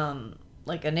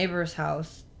like a neighbor's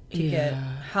house to get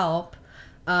help,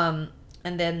 and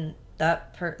then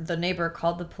the neighbor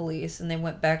called the police, and they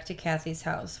went back to Kathy's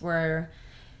house where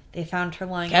they found her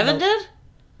lying. Kevin did?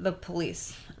 The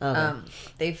police. Okay.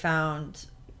 They found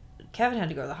Kevin had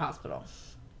to go to the hospital.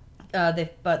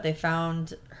 They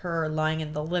found her lying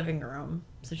in the living room.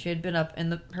 So she had been up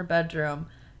in her bedroom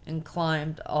and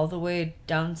climbed all the way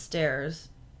downstairs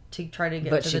to try to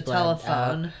get to the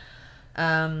telephone.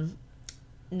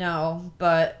 No,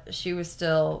 but she was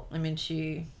still... I mean,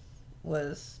 she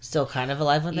was... Still kind of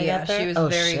alive when they got there? She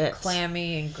was very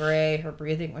clammy and gray. Her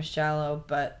breathing was shallow,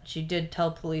 but she did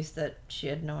tell police that she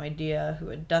had no idea who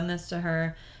had done this to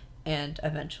her, and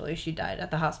eventually she died at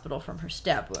the hospital from her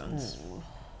stab wounds. Ooh.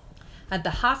 At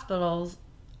the hospital,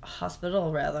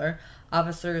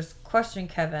 officers questioned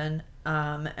Kevin,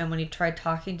 and when he tried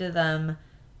talking to them,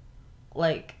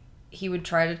 like, he would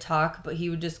try to talk, but he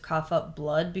would just cough up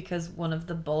blood because one of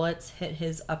the bullets hit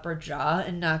his upper jaw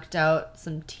and knocked out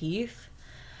some teeth.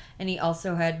 And he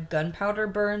also had gunpowder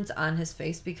burns on his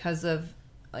face because of,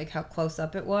 like, how close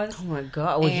up it was. Oh my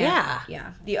god. Well, yeah.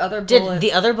 Yeah. The other bullet... Did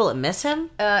the other bullet miss him?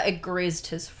 It grazed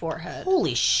his forehead.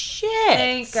 Holy shit.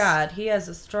 Thank God. He has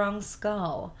a strong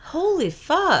skull. Holy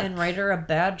fuck. And Ryder a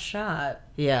bad shot.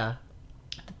 Yeah.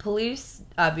 The police,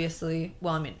 obviously...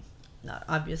 Well, I mean, not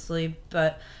obviously,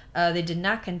 but they did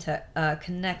not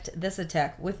connect this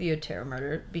attack with the Otero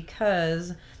murder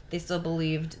because... They still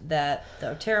believed that the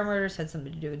Otero murders had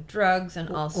something to do with drugs, and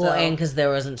also... Well, and because there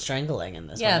wasn't strangling in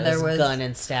this one. Yeah, there was... gun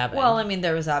and stabbing. Well, I mean,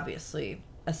 there was obviously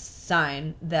a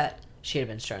sign that... She had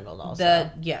been strangled also.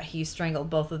 That, yeah, he strangled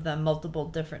both of them multiple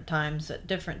different times at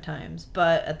different times.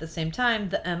 But at the same time,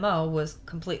 the M.O. was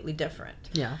completely different.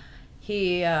 Yeah.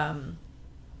 He,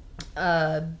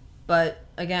 but,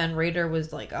 again, Rader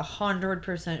was, like,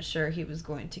 100% sure he was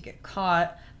going to get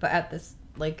caught. But at this...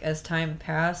 Like, as time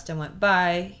passed and went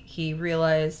by, he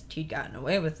realized he'd gotten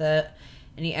away with it,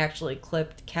 and he actually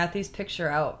clipped Kathy's picture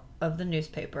out of the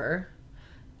newspaper.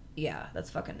 Yeah, that's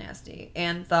fucking nasty.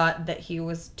 And thought that he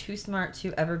was too smart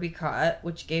to ever be caught,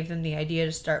 which gave him the idea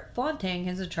to start flaunting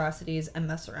his atrocities and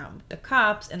mess around with the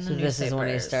cops and the newspapers. So this is when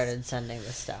he started sending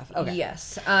this stuff. Okay.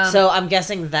 Yes. So I'm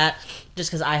guessing that, just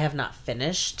because I have not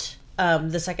finished...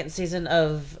 the second season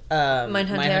of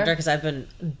Mindhunter, because I've been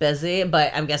busy,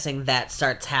 but I'm guessing that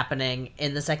starts happening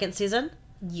in the second season.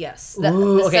 Yes.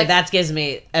 That gives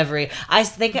me every. I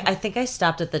think I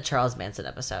stopped at the Charles Manson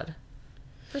episode.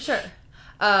 For sure.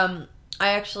 I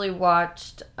actually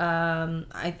watched.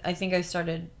 I think I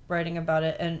started writing about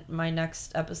it in my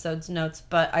next episode's notes,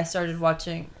 but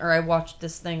I watched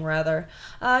this thing rather.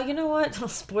 You know what?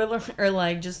 Spoiler, or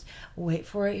like, just wait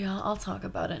for it, y'all. I'll talk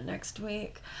about it next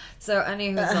week. So,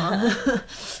 anywhoozle,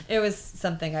 it was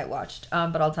something I watched,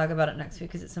 but I'll talk about it next week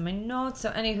because it's in my notes.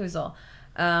 So, anywhoozle,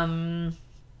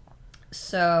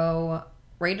 so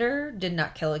Rader did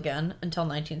not kill again until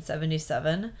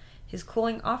 1977. His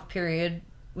cooling off period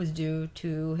was due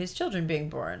to his children being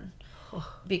born.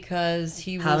 Because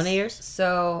he was... How many years?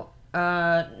 So,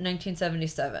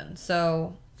 1977.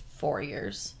 So, 4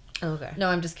 years. Okay. No,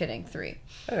 I'm just kidding. 3.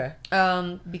 Okay.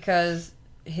 Because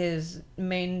his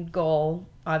main goal,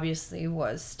 obviously,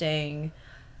 was staying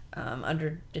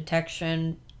under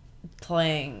detection,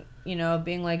 playing,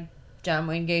 being like John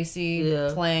Wayne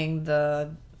Gacy, playing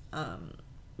the,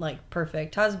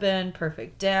 perfect husband,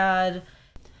 perfect dad.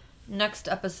 Next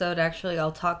episode, actually,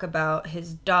 I'll talk about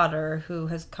his daughter, who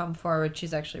has come forward.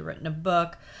 She's actually written a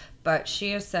book, but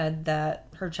she has said that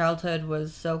her childhood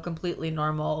was so completely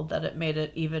normal that it made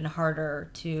it even harder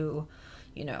to,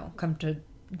 come to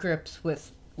grips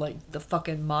with, like, the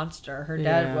fucking monster her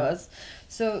dad was.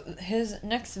 So his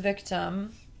next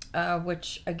victim,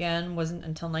 which, again, wasn't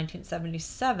until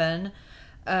 1977,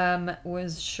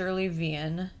 was Shirley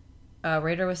Vian.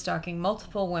 Rader was stalking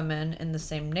multiple women in the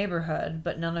same neighborhood,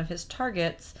 but none of his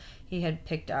targets he had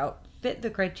picked out fit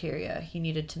the criteria he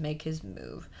needed to make his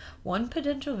move. One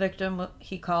potential victim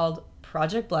he called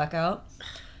Project Blackout,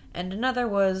 and another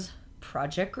was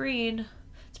Project Green.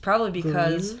 It's probably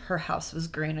because her house was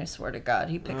green, I swear to God.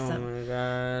 He picks them. Oh my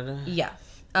God. Yeah.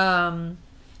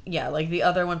 Yeah, like the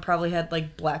other one probably had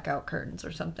like blackout curtains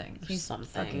or something. He's A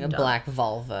black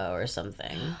Volvo or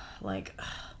something. Like,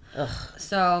 ugh.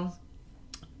 So,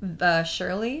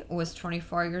 Shirley was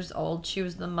 24 years old. She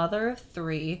was the mother of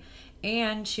 3,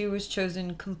 and she was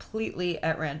chosen completely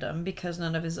at random because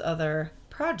none of his other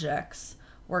projects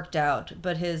worked out,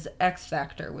 but his X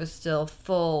Factor was still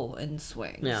full in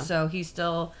swing. Yeah. So he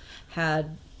still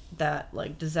had that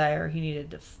like desire he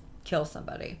needed to kill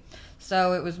somebody.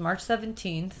 So it was March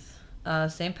 17th,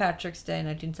 St. Patrick's Day,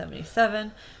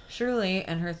 1977. Shirley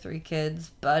and her 3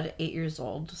 kids, Bud, 8 years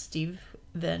old,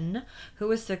 Steven, who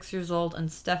was 6 years old,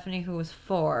 and Stephanie, who was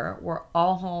 4, were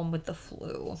all home with the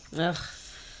flu. Ugh.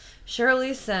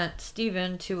 Shirley sent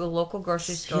Steven to a local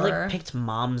grocery store. He like picked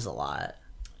moms a lot.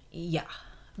 Yeah,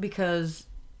 because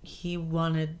he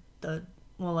wanted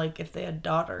if they had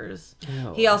daughters.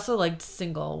 Ew. He also liked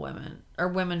single women, or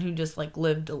women who just, like,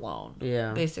 lived alone.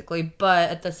 Yeah. Basically. But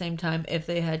at the same time, if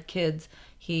they had kids,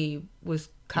 he was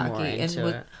cocky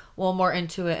more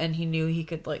into it, and he knew he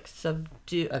could, like,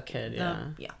 subdue a kid, yeah.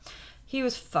 Yeah. He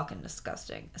was fucking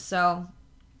disgusting. So,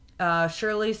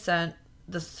 Shirley sent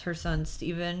her son,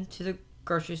 Steven, to the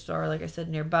grocery store, like I said,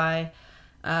 nearby,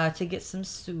 to get some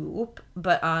soup.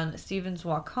 But on Steven's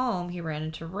walk home, he ran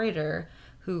into Raider,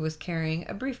 who was carrying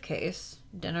a briefcase.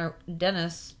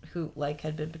 Dennis, who like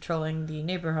had been patrolling the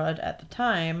neighborhood at the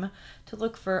time to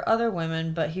look for other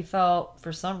women, but he felt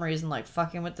for some reason like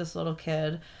fucking with this little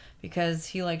kid because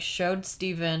he like showed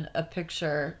Steven a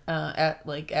picture at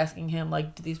like asking him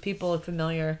like, do these people look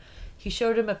familiar? He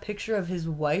showed him a picture of his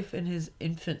wife and his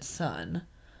infant son.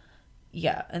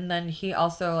 Yeah, and then he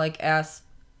also like asked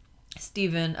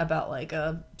Steven about like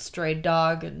a stray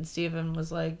dog, and Steven was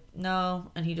like,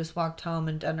 no, and he just walked home,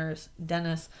 and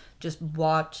Dennis just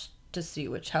watched to see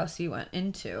which house he went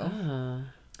into.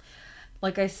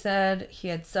 Like I said, he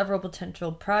had several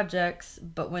potential projects,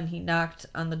 but when he knocked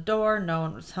on the door, no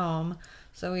one was home,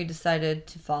 so he decided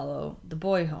to follow the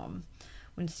boy home.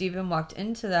 When Steven walked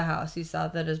into the house, he saw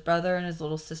that his brother and his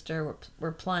little sister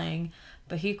were playing,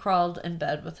 but he crawled in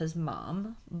bed with his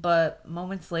mom. But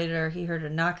moments later, he heard a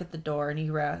knock at the door, and he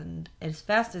ran as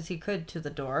fast as he could to the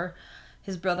door.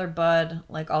 His brother, Bud,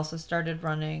 like, also started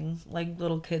running, like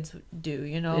little kids do,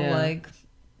 you know, like,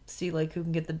 see, like, who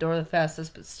can get the door the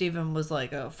fastest. But Steven was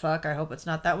like, oh, fuck, I hope it's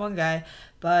not that one guy.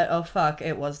 But, oh, fuck,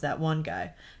 it was that one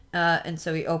guy. And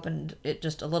so he opened it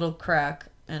just a little crack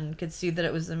and could see that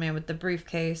it was the man with the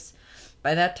briefcase.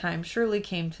 By that time, Shirley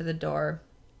came to the door,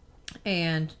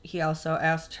 and he also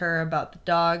asked her about the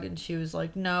dog, and she was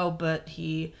like, no, but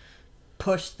he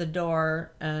pushed the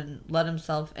door and let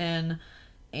himself in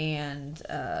and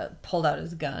pulled out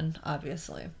his gun,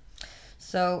 obviously.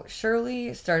 So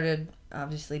Shirley started,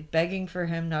 obviously, begging for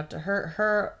him not to hurt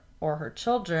her or her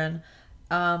children,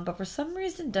 but for some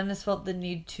reason, Dennis felt the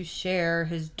need to share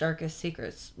his darkest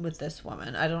secrets with this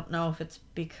woman. I don't know if it's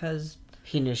because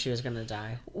he knew she was going to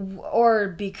die, or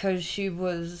because he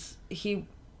was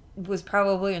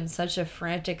probably in such a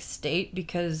frantic state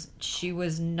because she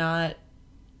was not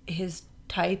his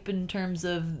type in terms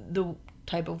of the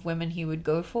type of women he would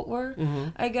go for,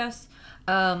 I guess.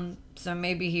 So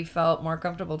maybe he felt more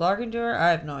comfortable talking to her.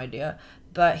 I have no idea.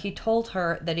 But he told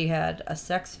her that he had a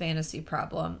sex fantasy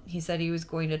problem. He said he was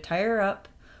going to tie her up,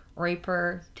 rape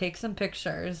her, take some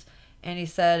pictures, and he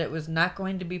said it was not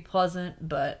going to be pleasant,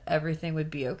 but everything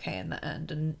would be okay in the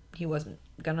end, and he wasn't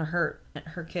going to hurt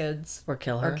her kids or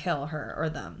kill her or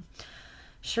them.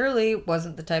 Shirley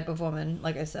wasn't the type of woman,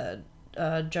 like I said,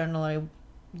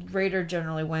 Raider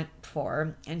generally went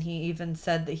for, and he even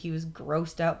said that he was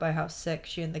grossed out by how sick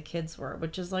she and the kids were,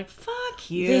 which is like,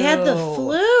 fuck you. They had the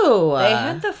flu. They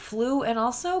had the flu, and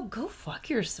also, go fuck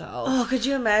yourself. Oh, could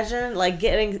you imagine, like,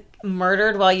 getting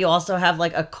murdered while you also have,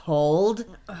 like, a cold?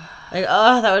 Like,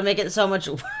 oh, that would make it so much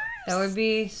worse. That would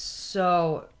be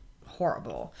so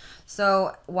horrible.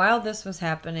 So, while this was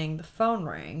happening, the phone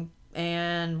rang,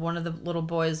 and one of the little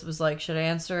boys was like, should I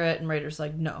answer it? And Raider's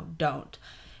like, no, don't.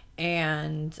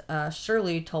 And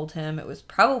Shirley told him it was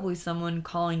probably someone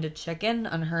calling to check in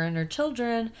on her and her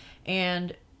children,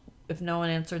 and if no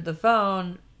one answered the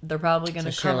phone, they're probably going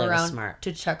to come around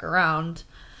to check around.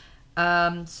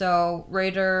 So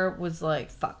Raider was like,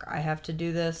 fuck, I have to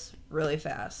do this really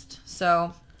fast.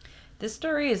 So this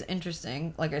story is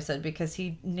interesting, like I said, because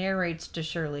he narrates to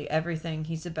Shirley everything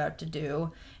he's about to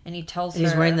do, and he tells her...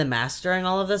 He's wearing the mask during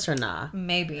all of this, or not?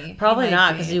 Maybe. Probably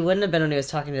not, because he wouldn't have been when he was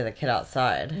talking to the kid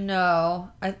outside.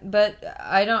 No,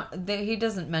 he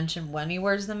doesn't mention when he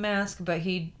wears the mask, but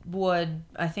he would,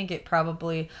 I think it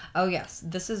probably... Oh, yes,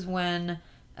 this is when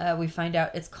we find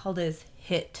out it's called his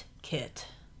hit kit.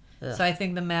 Ugh. So I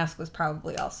think the mask was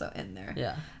probably also in there.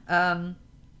 Yeah.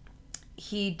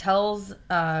 he tells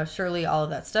Shirley all of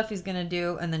that stuff he's going to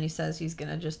do, and then he says he's going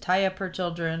to just tie up her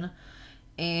children.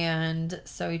 And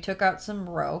so he took out some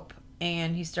rope,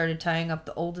 and he started tying up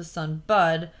the oldest son,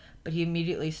 Bud, but he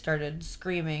immediately started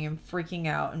screaming and freaking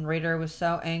out, and Rader was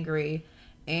so angry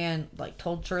and, like,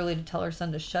 told Shirley to tell her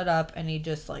son to shut up, and he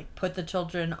just, like, put the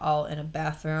children all in a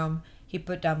bathroom. He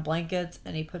put down blankets,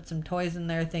 and he put some toys in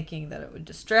there thinking that it would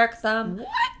distract them.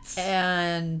 What?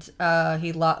 And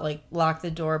he locked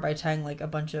the door by tying, like, a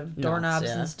bunch of doorknobs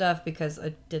and stuff because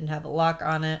it didn't have a lock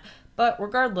on it. But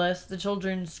regardless, the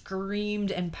children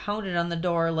screamed and pounded on the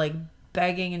door, like,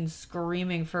 begging and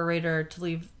screaming for Rader to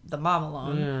leave the mom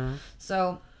alone. Yeah.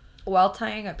 So, while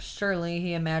tying up Shirley,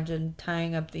 he imagined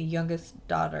tying up the youngest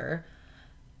daughter.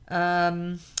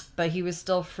 But he was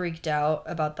still freaked out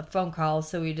about the phone call,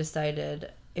 so he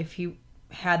decided if he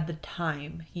had the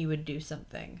time, he would do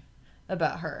something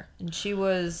about her. And she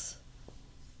was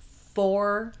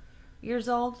 4 years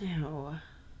old? Ew.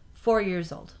 4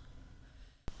 years old.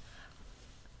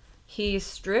 He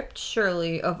stripped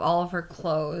Shirley of all of her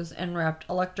clothes and wrapped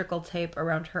electrical tape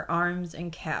around her arms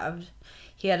and calves.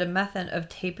 He had a method of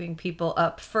taping people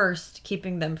up first,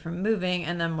 keeping them from moving,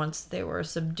 and then once they were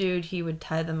subdued, he would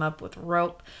tie them up with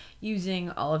rope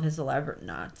using all of his elaborate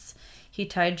knots. He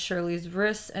tied Shirley's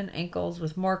wrists and ankles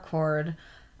with more cord.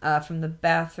 From the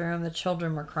bathroom, the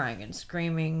children were crying and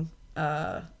screaming,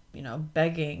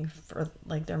 begging for,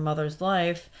 like, their mother's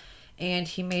life. And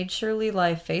he made Shirley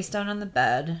lie face down on the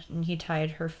bed, and he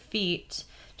tied her feet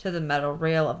to the metal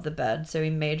rail of the bed. So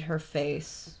he made her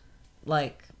face,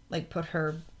 put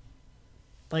her,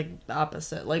 like, the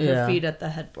opposite, like her feet at the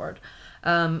headboard.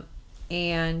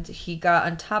 And he got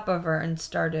on top of her and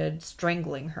started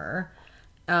strangling her.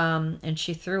 And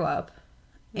she threw up,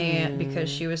 and because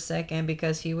she was sick and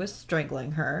because he was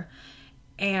strangling her.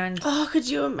 And could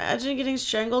you imagine getting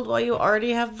strangled while you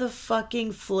already have the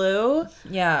fucking flu?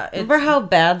 Yeah. Remember how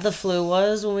bad the flu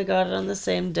was when we got it on the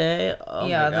same day? Oh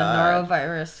yeah, my God. the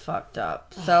norovirus fucked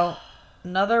up. So,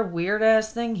 another weird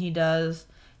ass thing he does,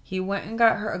 he went and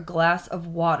got her a glass of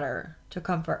water to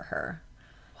comfort her.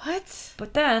 What?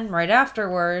 But then, right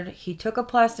afterward, he took a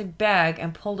plastic bag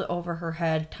and pulled it over her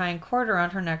head, tying cord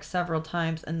around her neck several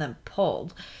times, and then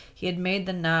pulled. He had made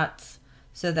the knots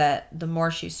so that the more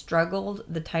she struggled,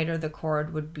 the tighter the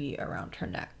cord would be around her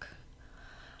neck.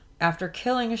 After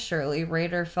killing Shirley,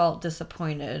 Rader felt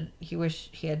disappointed. He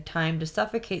wished he had time to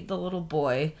suffocate the little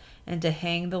boy and to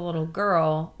hang the little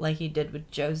girl like he did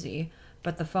with Josie.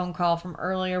 But the phone call from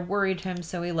earlier worried him,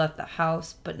 so he left the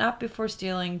house, but not before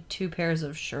stealing 2 pairs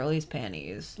of Shirley's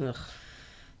panties. Ugh.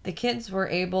 The kids were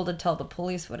able to tell the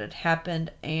police what had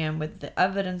happened, and with the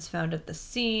evidence found at the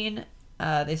scene,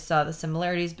 they saw the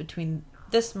similarities between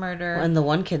this murder. And the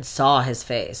one kid saw his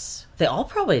face. They all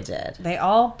probably did. They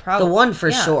all probably... The one for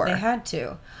sure. They had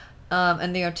to.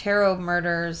 And the Otero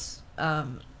murders,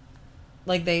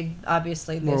 they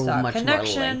obviously saw a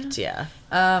connection. More linked, yeah.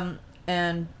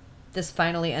 And this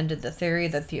finally ended the theory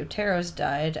that the Oteros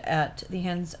died at the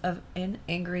hands of an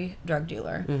angry drug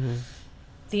dealer. Mm-hmm.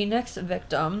 The next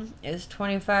victim is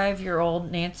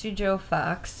 25-year-old Nancy Jo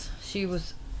Fox. She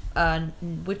was a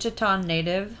Wichita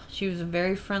native. She was a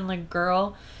very friendly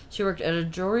girl. She worked at a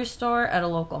jewelry store at a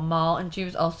local mall, and she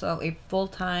was also a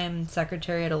full-time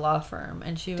secretary at a law firm.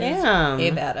 And she was a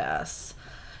badass.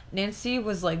 Nancy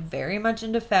was, like, very much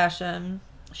into fashion.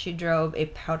 She drove a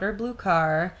powder blue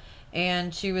car,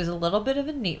 and she was a little bit of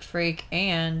a neat freak,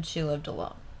 and she lived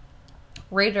alone.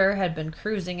 Rader had been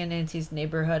cruising in Nancy's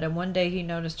neighborhood, and one day he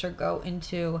noticed her go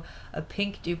into a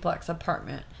pink duplex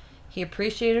apartment. He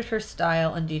appreciated her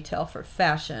style and detail for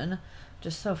fashion.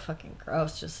 Just so fucking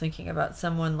gross, just thinking about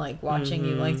someone, like, watching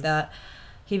you like that.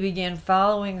 He began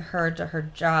following her to her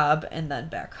job and then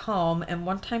back home, and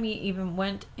one time he even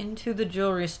went into the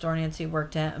jewelry store Nancy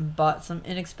worked at and bought some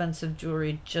inexpensive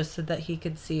jewelry just so that he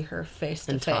could see her face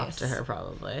to face. And talk to her,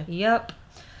 probably. Yep.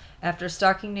 After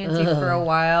stalking Nancy for a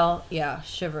while,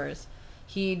 shivers,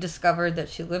 he discovered that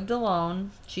she lived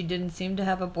alone. She didn't seem to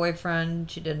have a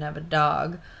boyfriend. She didn't have a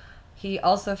dog. He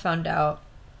also found out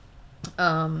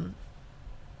that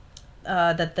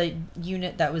the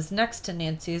unit that was next to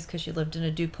Nancy's, because she lived in a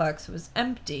duplex, was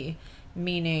empty,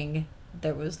 meaning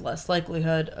there was less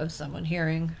likelihood of someone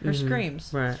hearing her screams.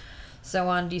 Right. So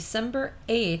on December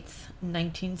 8th,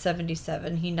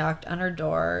 1977, he knocked on her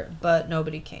door, but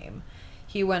nobody came.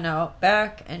 He went out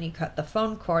back and he cut the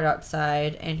phone cord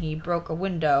outside and he broke a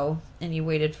window and he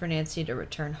waited for Nancy to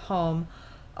return home,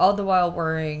 all the while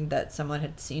worrying that someone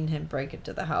had seen him break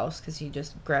into the house because he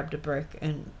just grabbed a brick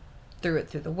and threw it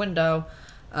through the window.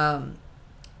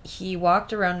 He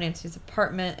walked around Nancy's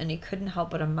apartment and he couldn't help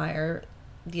but admire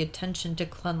the attention to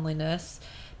cleanliness.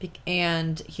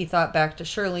 And he thought back to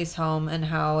Shirley's home and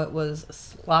how it was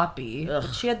sloppy.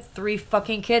 But she had 3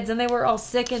 fucking kids and they were all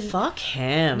sick. And fuck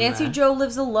him. Nancy Jo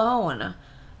lives alone.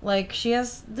 Like, she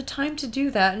has the time to do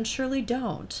that and Shirley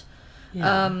don't.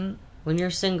 Yeah. When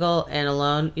you're single and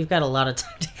alone, you've got a lot of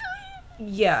time to go.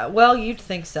 Yeah, well, you'd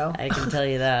think so. I can tell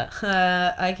you that.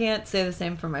 I can't say the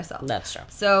same for myself. That's true.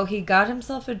 So he got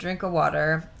himself a drink of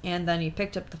water, and then he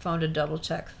picked up the phone to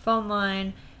double-check the phone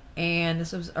line, and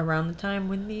this was around the time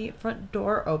when the front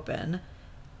door opened.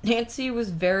 Nancy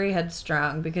was very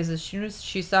headstrong, because as soon as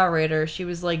she saw Rader, she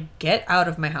was like, get out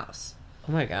of my house.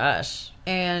 Oh my gosh.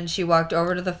 And she walked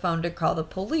over to the phone to call the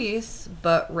police,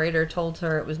 but Rader told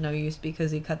her it was no use because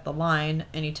he cut the line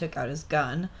and he took out his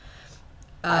gun.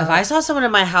 If I saw someone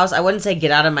in my house, I wouldn't say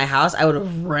get out of my house. I would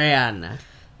have ran.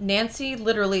 Nancy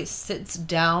literally sits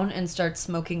down and starts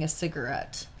smoking a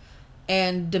cigarette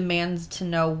and demands to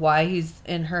know why he's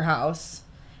in her house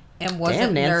and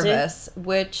wasn't nervous,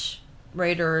 which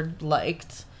Rader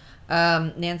liked.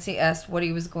 Nancy asked what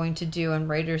he was going to do, and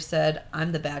Rader said,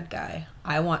 I'm the bad guy.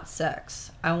 I want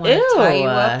sex. I want to tie you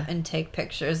up and take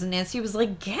pictures. And Nancy was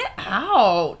like, get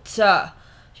out.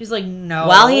 She's like, no.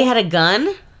 While he had a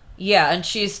gun? Yeah, and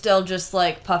she's still just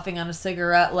like puffing on a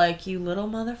cigarette like, you little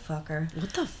motherfucker.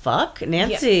 What the fuck?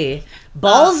 Nancy. Yeah.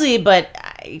 Ballsy, but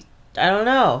I don't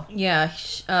know. Yeah,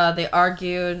 they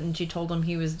argued, and she told him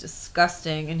he was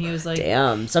disgusting, and he was like...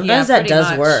 Damn, sometimes that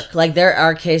does work. Like, there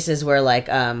are cases where, like,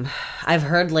 I've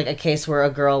heard, like, a case where a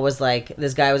girl was like,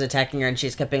 this guy was attacking her, and she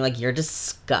just kept being like, you're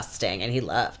disgusting, and he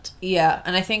left. Yeah,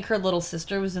 and I think her little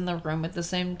sister was in the room at the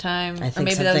same time. I think or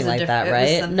maybe something that was like that,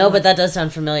 right? No, but that does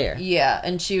sound familiar. Yeah,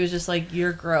 and she was just like,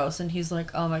 you're gross, and he's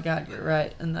like, oh my god, you're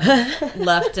right, and then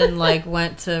left and, like,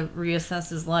 went to reassess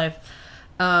his life.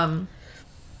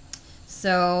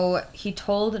 So he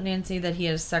told Nancy that he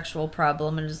had a sexual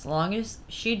problem, and as long as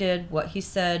she did what he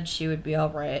said, she would be all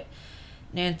right.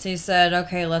 Nancy said,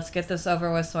 okay, let's get this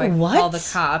over with so I can call the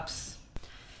cops.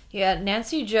 Yeah,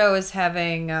 Nancy Jo is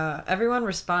having, everyone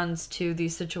responds to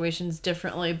these situations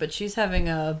differently, but she's having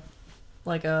a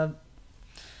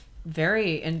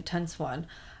very intense one.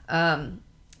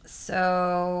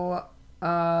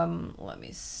 Let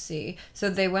me see. So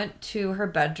they went to her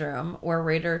bedroom where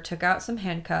Rader took out some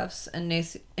handcuffs, and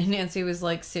Nancy was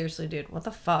like, seriously, dude, what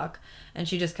the fuck? And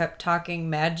she just kept talking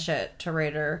mad shit to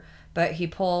Rader, but he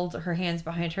pulled her hands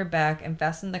behind her back and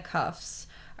fastened the cuffs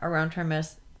around her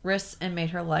wrists and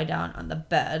made her lie down on the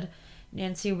bed.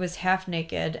 Nancy was half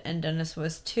naked, and Dennis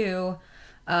was too,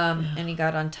 and he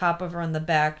got on top of her on the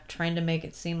back, trying to make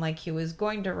it seem like he was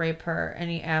going to rape her,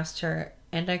 and he asked her,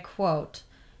 and I quote,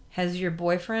 has your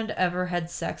boyfriend ever had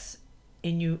sex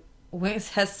in you? I'm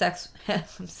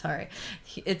sorry.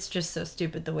 It's just so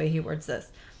stupid the way he words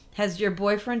this. Has your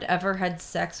boyfriend ever had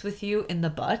sex with you in the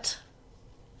butt?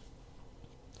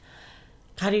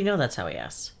 How do you know that's how he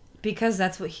asked? Because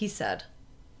that's what he said.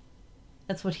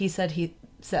 That's what he said he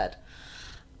said.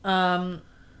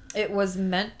 It was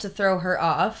meant to throw her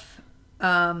off.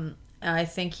 I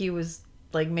think he was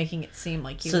like making it seem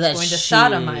like he was going to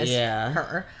sodomize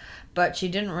her. But she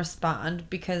didn't respond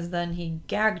because then he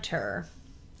gagged her.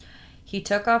 He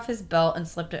took off his belt and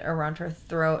slipped it around her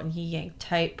throat, and he yanked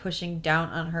tight, pushing down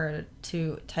on her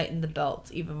to tighten the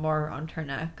belt even more around her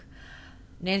neck.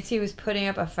 Nancy was putting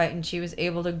up a fight, and she was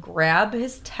able to grab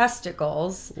his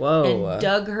testicles and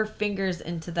dug her fingers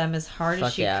into them as hard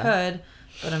as she could,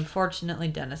 but unfortunately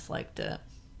Dennis liked it.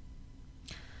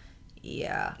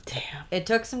 Yeah. Damn. It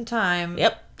took some time.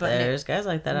 Yep. But there's guys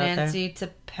like that out there. Nancy to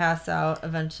pass out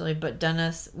eventually, but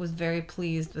Dennis was very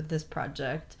pleased with this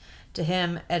project. To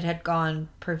him, it had gone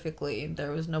perfectly.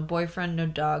 There was no boyfriend, no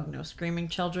dog, no screaming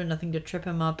children, nothing to trip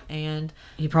him up, and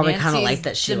he probably kind of liked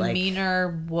that she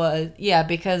demeanor was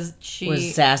because she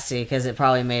was sassy because it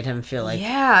probably made him feel like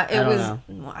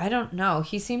I don't know.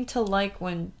 He seemed to like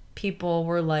when people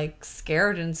were like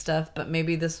scared and stuff, but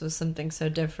maybe this was something so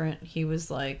different. He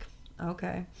was like,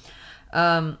 okay.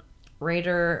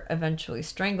 Rader eventually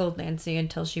strangled Nancy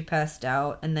until she passed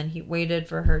out, and then he waited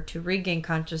for her to regain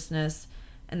consciousness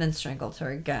and then strangled her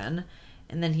again.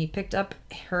 And then he picked up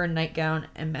her nightgown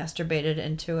and masturbated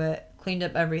into it, cleaned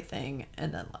up everything,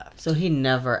 and then left. So he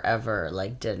never ever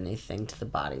like did anything to the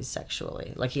bodies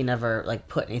sexually? Like he never like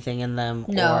put anything in them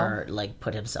or like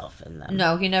put himself in them?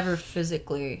 No, he never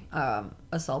physically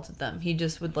assaulted them. He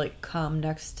just would like come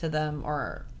next to them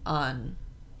or on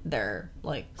their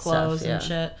like clothes and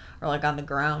shit, or like on the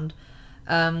ground.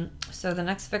 So the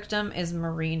next victim is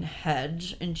Maureen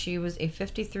Hedge, and she was a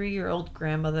 53-year-old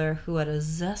grandmother who had a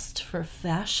zest for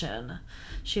fashion.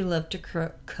 She loved to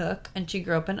cook, and she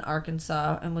grew up in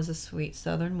Arkansas and was a sweet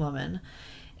Southern woman.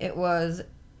 It was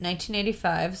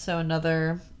 1985, so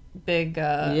another big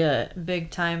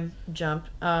time jump,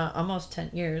 almost 10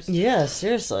 years. Yeah,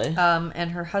 seriously.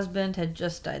 And her husband had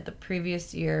just died the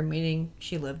previous year, meaning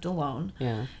she lived alone.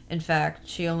 Yeah. In fact,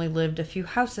 she only lived a few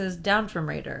houses down from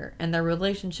Rader, and their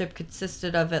relationship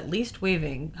consisted of at least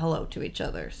waving hello to each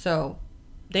other. So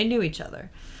they knew each other.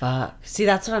 Fuck. See,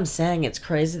 that's what I'm saying. It's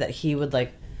crazy that he would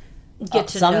like Get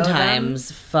to know them.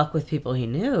 sometimes fuck with people he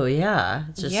knew. Yeah,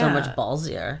 it's just so much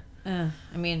ballsier. I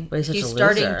mean, But he's he's such a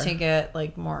starting loser. to get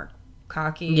like more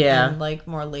cocky Yeah. and like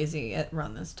more lazy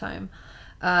around this time.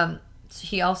 So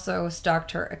he also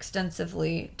stalked her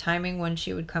extensively, timing when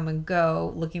she would come and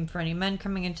go, looking for any men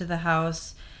coming into the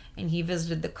house, and he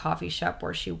visited the coffee shop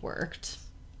where she worked.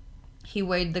 He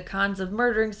weighed the cons of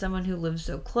murdering someone who lived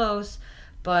so close,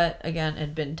 but again, it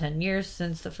had been 10 years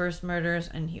since the first murders,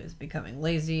 and he was becoming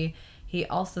lazy. He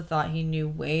also thought he knew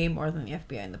way more than the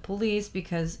FBI and the police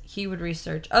because he would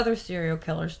research other serial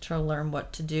killers to learn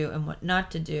what to do and what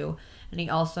not to do. And he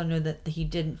also knew that he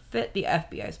didn't fit the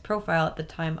FBI's profile at the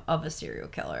time of a serial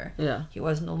killer. Yeah. He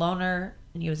wasn't a loner,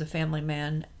 and he was a family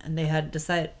man, and they had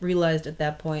realized at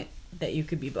that point that you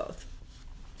could be both.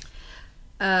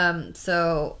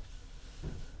 So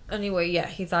anyway, yeah,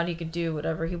 he thought he could do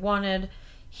whatever he wanted.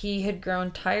 He had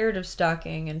grown tired of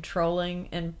stalking and trolling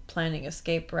and planning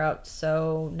escape routes,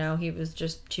 so now he was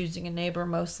just choosing a neighbor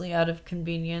mostly out of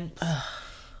convenience.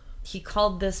 He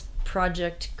called this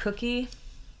Project Cookie.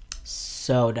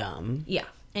 So dumb. Yeah.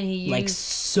 And he used... Like,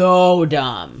 so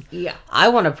dumb. Yeah. I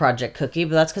want a Project Cookie,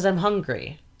 but that's because I'm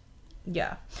hungry.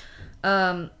 Yeah.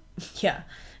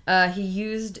 He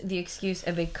used the excuse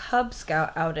of a Cub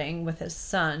Scout outing with his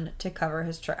son to cover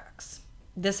his tracks.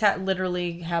 This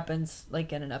literally happens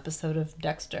like in an episode of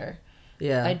Dexter.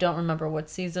 Yeah. I don't remember what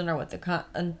season or what the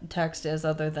context is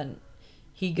other than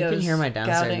he goes You can hear my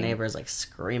downstairs scouting. neighbors like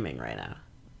screaming right now.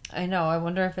 I know. I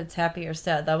wonder if it's happy or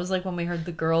sad. That was like when we heard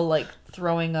the girl like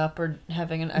throwing up or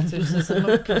having an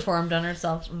exorcism performed on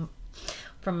herself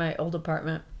from my old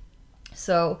apartment.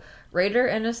 So Rader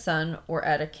and his son were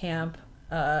at a camp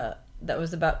that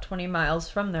was about 20 miles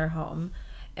from their home.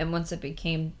 And once it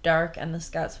became dark and the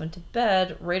scouts went to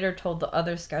bed, Rader told the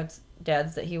other scouts'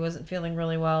 dads that he wasn't feeling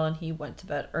really well and he went to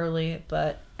bed early,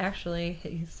 but actually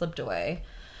he slipped away.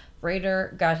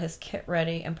 Rader got his kit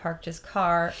ready and parked his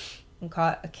car and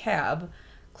caught a cab,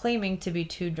 claiming to be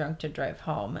too drunk to drive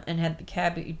home, and had the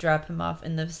cabbie drop him off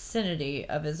in the vicinity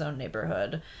of his own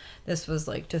neighborhood. This was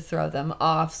like to throw them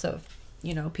off, so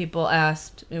if, people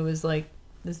asked, it was like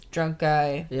this drunk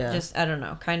guy, just, I don't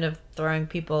know, kind of throwing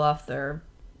people off their...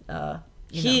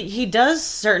 He does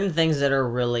certain things that are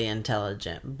really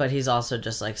intelligent, but he's also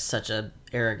just like such a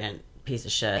arrogant piece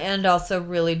of shit. And also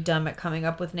really dumb at coming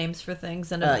up with names for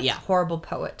things and a horrible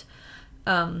poet.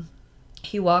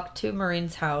 He walked to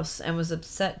Maureen's house and was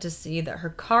upset to see that her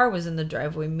car was in the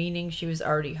driveway, meaning she was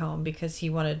already home because he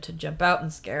wanted to jump out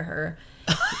and scare her.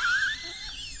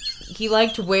 He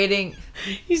liked waiting.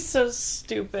 He's so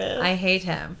stupid. I hate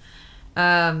him.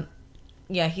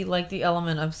 Yeah, he liked the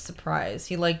element of surprise.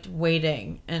 He liked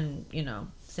waiting and,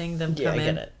 seeing them come in. I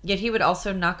get it. Yet he would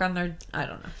also knock on their... I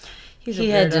don't know. He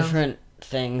had different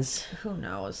things. Who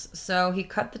knows? So he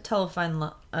cut the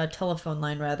telephone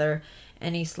line,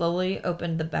 and he slowly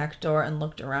opened the back door and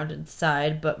looked around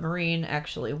inside, but Maureen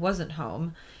actually wasn't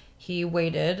home. He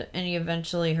waited, and he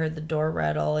eventually heard the door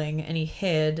rattling, and he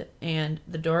hid, and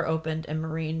the door opened, and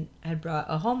Maureen had brought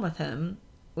a home with him,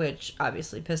 which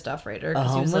obviously pissed off Rader. A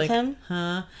home he was with like, him?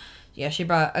 Huh? Yeah, she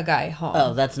brought a guy home.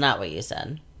 Oh, that's not what you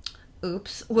said.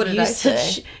 Oops. What did I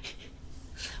say?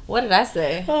 What did I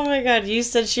say? Oh my god, you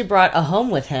said she brought a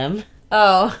home with him.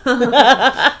 Oh.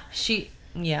 she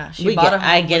bought a home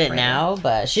I get with it Rader. now,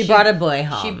 but she brought a boy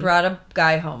home. She brought a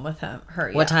guy home with her.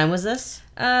 Yeah. What time was this?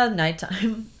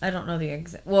 Nighttime. I don't know the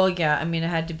exact... Well, yeah, I mean, it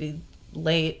had to be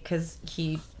late because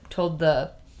he told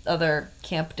the other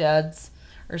camp dads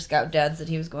or scout dads that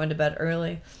he was going to bed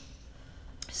early.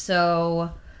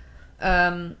 So,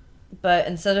 but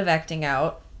instead of acting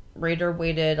out, Rader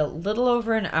waited a little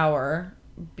over an hour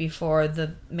before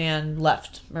the man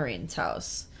left Maureen's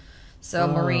house. So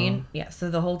Maureen, so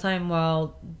the whole time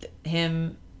while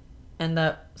while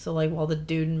the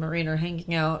dude and Maureen are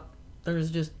hanging out,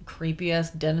 there's just creepy ass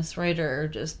Dennis Rader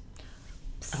just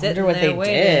sitting there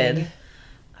waiting. Did.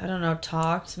 I don't know,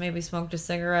 talked, maybe smoked a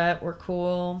cigarette, were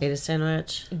cool. Ate a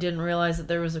sandwich. Didn't realize that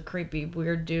there was a creepy,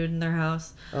 weird dude in their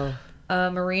house. Oh.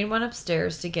 Maureen went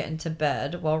upstairs to get into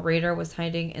bed. While Raider was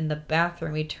hiding in the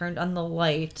bathroom, he turned on the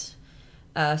light.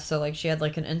 So, like, she had,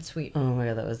 like, an ensuite. Oh, my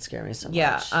God, that would scare me so much.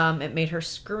 Yeah, it made her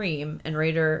scream, and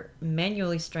Raider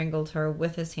manually strangled her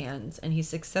with his hands, and he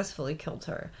successfully killed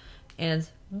her. And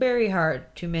it's very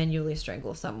hard to manually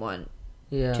strangle someone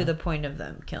to the point of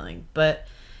them killing. But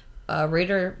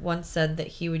Raider once said that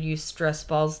he would use stress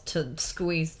balls to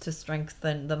squeeze to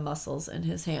strengthen the muscles in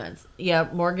his hands. Yeah,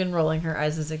 Morgan rolling her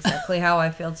eyes is exactly how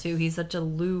I feel too. He's such a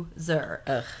loser.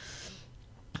 Ugh.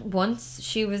 Once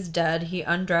she was dead, he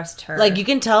undressed her. Like, you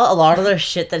can tell a lot of the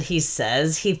shit that he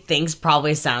says, he thinks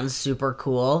probably sounds super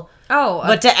cool. Oh,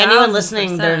 but to anyone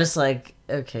listening, they're just like,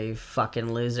 okay, you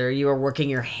fucking loser. You were working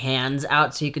your hands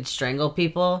out so you could strangle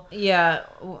people. Yeah.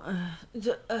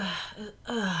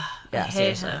 Yeah,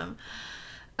 hate him.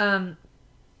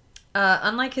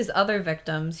 Unlike his other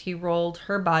victims, he rolled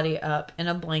her body up in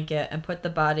a blanket and put the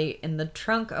body in the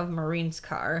trunk of Maureen's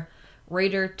car.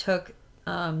 Raider took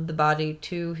the body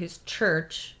to his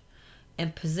church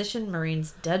and positioned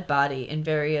Maureen's dead body in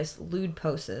various lewd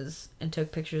poses and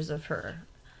took pictures of her.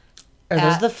 Are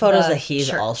those the photos that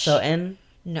he's also in?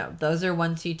 No, those are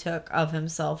ones he took of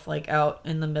himself, like, out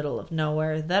in the middle of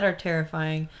nowhere that are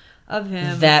terrifying of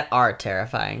him. That are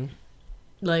terrifying.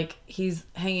 Like, he's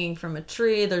hanging from a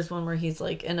tree. There's one where he's,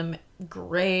 like, in a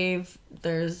grave.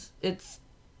 It's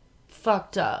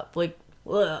fucked up. Like,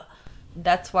 ugh.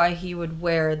 That's why he would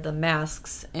wear the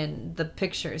masks in the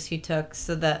pictures he took,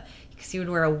 because he would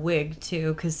wear a wig,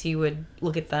 too, because he would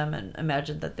look at them and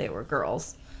imagine that they were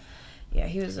girls. Yeah,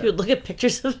 he would look at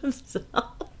pictures of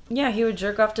himself. Yeah, he would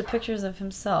jerk off to pictures of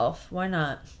himself. Why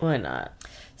not? Why not?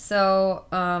 So,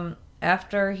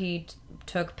 after he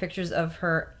took pictures of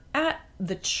her at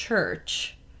the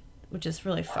church, which is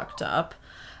really fucked up,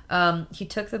 he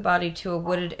took the body to a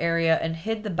wooded area and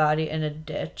hid the body in a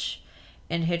ditch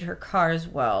and hid her car as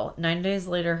well. 9 days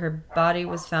later, her body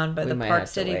was found by the Park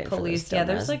City police. Yeah,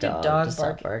 there's like a dog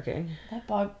barking. That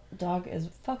dog is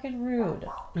fucking rude.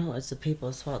 No, it's the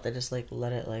people's fault. They just, like,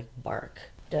 let it, like, bark.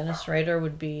 Dennis Rader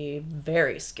would be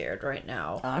very scared right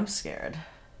now. I'm scared.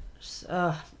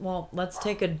 Well, let's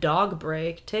take a dog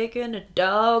break. Taking a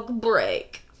dog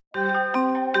break.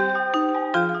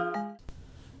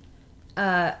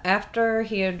 After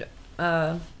he had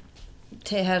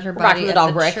had her body at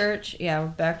the church. Yeah, we're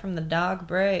back from the dog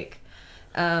break.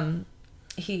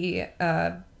 He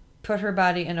put her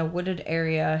body in a wooded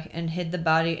area and hid the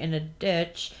body in a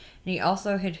ditch. And he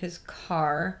also hid his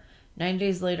car. 9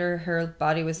 days later, her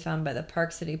body was found by the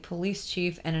Park City police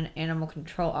chief and an animal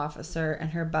control officer,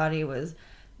 and her body was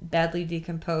badly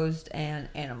decomposed and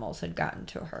animals had gotten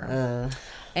to her.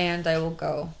 And I will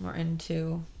go more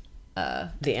into...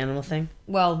 the animal thing?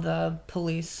 Well, the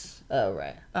police... Oh,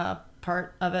 right.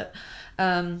 Part of it.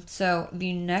 So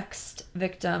the next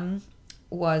victim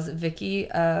was Vicky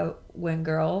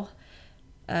Wingirl.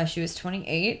 She was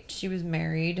 28. She was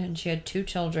married and she had 2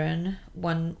 children.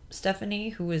 One, Stephanie,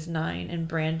 who was 9, and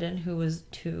Brandon, who was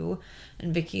 2.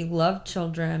 And Vicky loved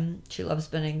children. She loved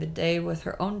spending the day with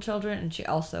her own children, and she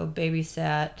also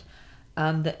babysat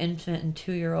the infant and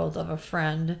 2-year-old of a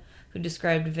friend who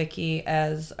described Vicky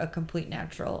as a complete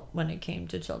natural when it came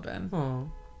to children. Aww.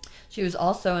 She was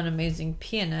also an amazing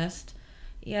pianist.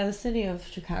 Yeah, the city of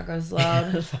Chicago's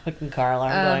loud. The fucking car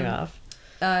alarm going off.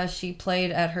 She played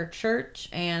at her church,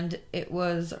 and it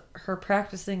was her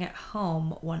practicing at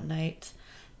home one night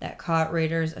that caught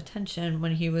Rader's attention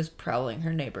when he was prowling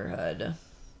her neighborhood.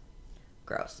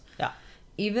 Gross. Yeah.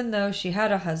 Even though she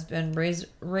had a husband,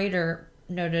 Rader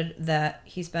noted that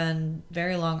he spent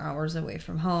very long hours away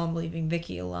from home, leaving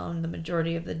Vicky alone the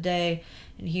majority of the day,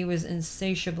 and he was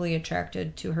insatiably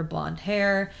attracted to her blonde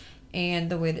hair and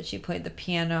the way that she played the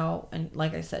piano, and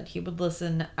like I said, he would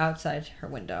listen outside her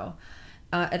window.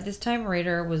 At this time,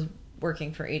 Rader was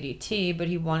working for ADT, but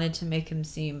he wanted to make him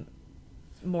seem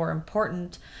more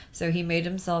important, so he made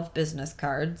himself business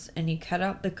cards, and he cut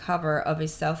out the cover of a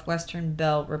Southwestern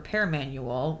Bell repair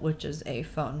manual, which is a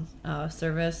phone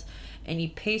service, and he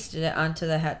pasted it onto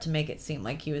the hat to make it seem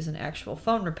like he was an actual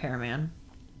phone repairman.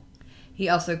 He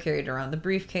also carried around the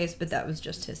briefcase, but that was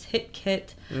just his hit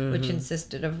kit, which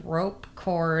consisted of rope,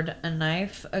 cord, a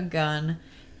knife, a gun,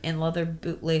 and leather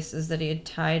bootlaces that he had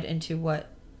tied into what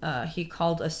he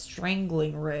called a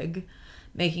strangling rig,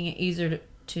 making it easier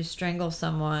to strangle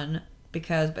someone,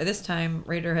 because by this time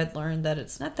Rader had learned that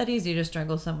it's not that easy to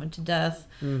strangle someone to death.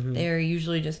 They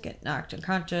usually just get knocked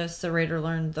unconscious, so Rader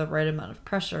learned the right amount of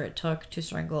pressure it took to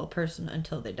strangle a person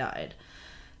until they died.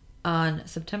 On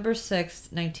September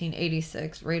 6th,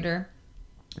 1986, Rader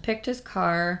picked his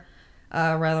car,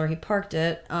 he parked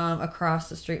it across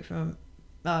the street from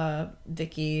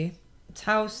Vicky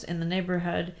house in the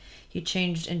neighborhood. He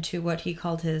changed into what he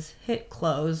called his hit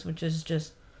clothes, which is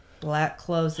just black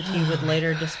clothes that he would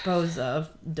later dispose of.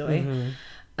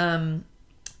 And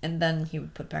then he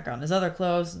would put back on his other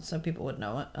clothes, so people would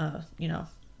know it,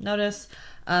 notice.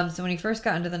 So when he first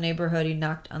got into the neighborhood, he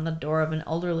knocked on the door of an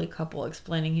elderly couple,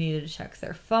 explaining he needed to check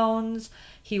their phones.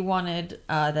 He wanted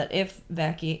that if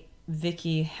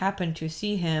Vicky happened to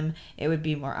see him, it would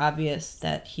be more obvious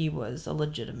that he was a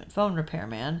legitimate phone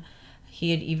repairman.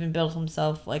 He had even built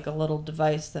himself like a little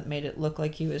device that made it look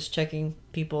like he was checking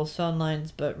people's phone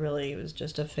lines, but really it was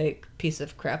just a fake piece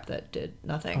of crap that did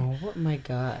nothing. Oh my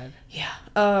god.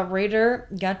 Yeah. Rader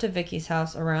got to Vicky's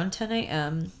house around 10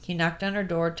 a.m. He knocked on her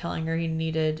door telling her he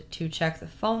needed to check the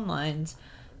phone lines,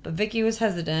 but Vicky was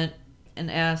hesitant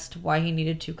and asked why he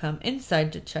needed to come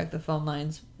inside to check the phone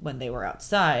lines when they were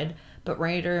outside. But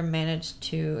Rader managed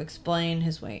to explain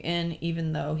his way in,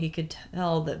 even though he could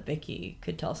tell that Vicky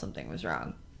could tell something was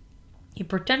wrong. He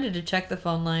pretended to check the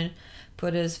phone line,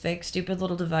 put his fake stupid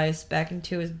little device back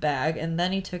into his bag, and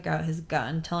then he took out his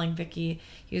gun, telling Vicky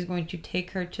he was going to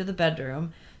take her to the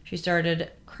bedroom. She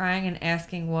started crying and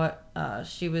asking what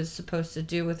she was supposed to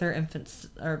do with her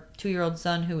 2-year-old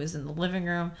son who was in the living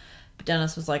room. But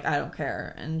Dennis was like, I don't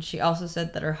care. And she also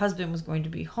said that her husband was going to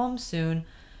be home soon,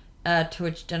 to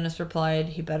which Dennis replied,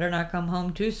 he better not come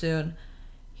home too soon.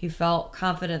 He felt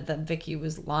confident that Vicky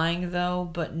was lying, though,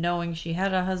 but knowing she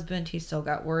had a husband, he still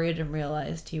got worried and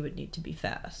realized he would need to be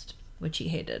fast, which he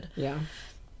hated. Yeah.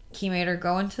 He made her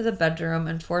go into the bedroom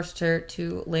and forced her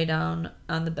to lay down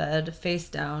on the bed, face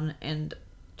down, and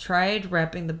tried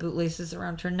wrapping the bootlaces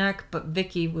around her neck, but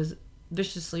Vicky was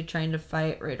viciously trying to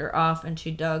fight Rader off, and she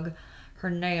dug her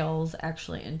nails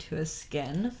actually into his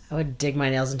skin. I would dig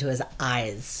my nails into his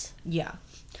eyes. Yeah.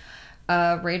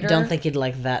 Rader... Don't think he'd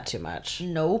like that too much.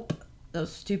 Nope.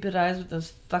 Those stupid eyes with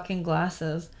those fucking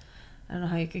glasses. I don't know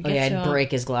how you could get yeah, to I'd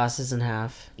break his glasses in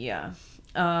half. Yeah.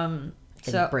 I'd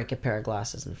break a pair of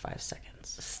glasses in 5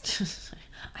 seconds.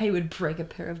 I would break a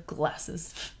pair of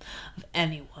glasses of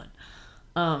anyone.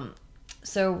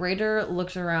 So Rader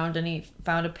looked around and he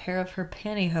found a pair of her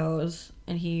pantyhose,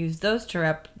 and he used those to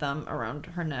wrap them around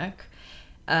her neck.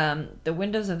 The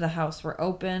windows of the house were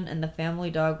open, and the family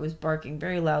dog was barking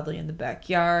very loudly in the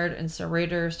backyard, and so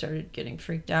Rader started getting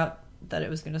freaked out that it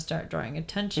was going to start drawing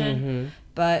attention.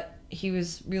 But he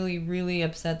was really, really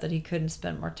upset that he couldn't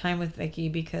spend more time with Vicky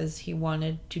because he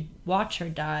wanted to watch her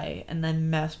die and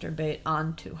then masturbate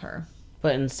onto her.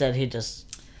 But instead he just...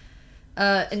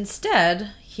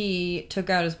 Instead, he took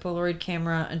out his Polaroid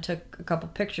camera and took a couple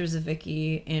pictures of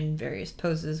Vicky in various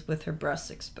poses with her breasts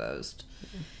exposed.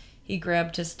 He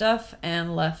grabbed his stuff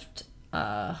and left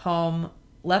the home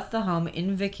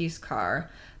in Vicky's car.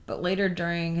 But later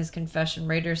during his confession,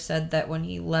 Rader said that when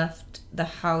he left the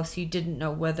house, he didn't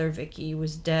know whether Vicky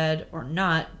was dead or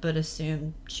not, but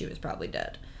assumed she was probably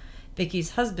dead.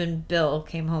 Vicky's husband, Bill,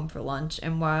 came home for lunch,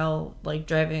 and while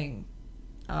driving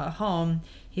home,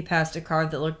 he passed a car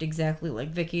that looked exactly like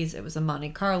Vicky's. It was a Monte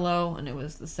Carlo, and it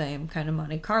was the same kind of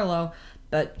Monte Carlo,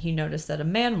 but he noticed that a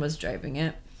man was driving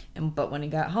it. But when he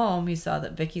got home, he saw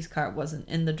that Vicky's car wasn't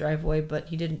in the driveway, but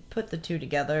he didn't put the two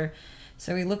together.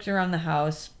 So he looked around the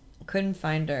house, couldn't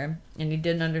find her, and he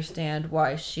didn't understand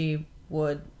why she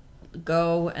would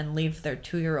go and leave their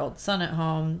 2-year-old son at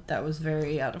home. That was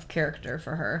very out of character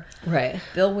for her. Right.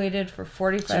 Bill waited for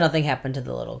 45... So nothing happened to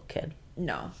the little kid?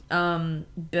 No.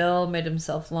 Bill made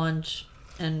himself lunch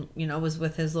and, was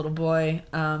with his little boy.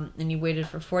 And he waited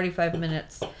for 45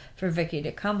 minutes for Vicky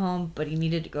to come home, but he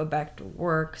needed to go back to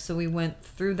work. So we went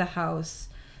through the house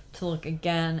to look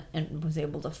again and was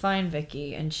able to find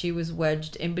Vicky. And she was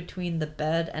wedged in between the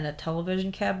bed and a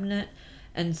television cabinet.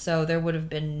 And so there would have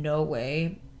been no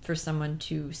way for someone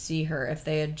to see her if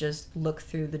they had just looked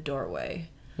through the doorway.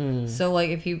 So,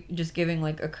 if you just giving,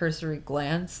 a cursory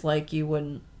glance, you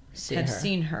wouldn't have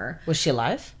seen her. Was she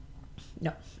alive?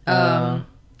 No.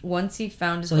 Once he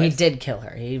found his So he did kill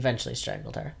her. He eventually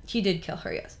strangled her. He did kill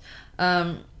her, yes.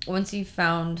 Once he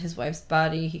found his wife's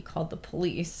body, he called the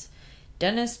police.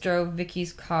 Dennis drove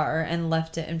Vicky's car and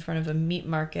left it in front of a meat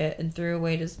market and threw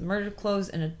away his murder clothes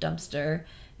in a dumpster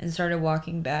and started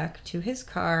walking back to his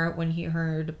car when he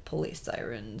heard police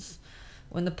sirens.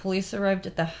 When the police arrived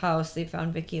at the house, they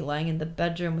found Vicky lying in the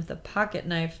bedroom with a pocket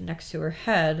knife next to her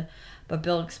head, but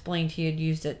Bill explained he had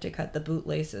used it to cut the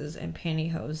bootlaces and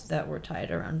pantyhose that were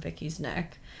tied around Vicky's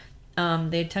neck.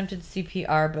 They attempted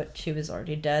CPR, but she was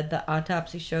already dead. The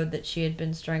autopsy showed that she had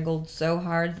been strangled so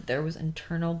hard that there was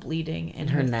internal bleeding in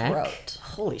her neck? throat.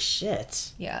 Holy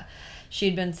shit. Yeah. She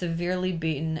had been severely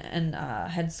beaten and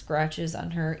had scratches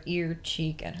on her ear,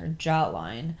 cheek, and her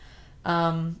jawline.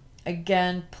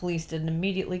 Again, police didn't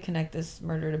immediately connect this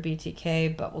murder to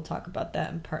BTK, but we'll talk about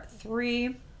that in part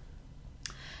 3.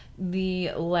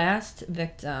 The last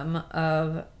victim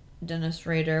of Dennis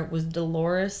Rader was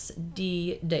Dolores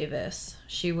D. Davis.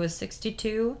 She was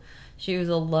 62. She was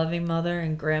a loving mother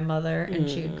and grandmother, and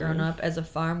she had grown up as a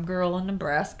farm girl in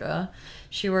Nebraska.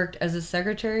 She worked as a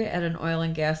secretary at an oil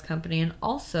and gas company and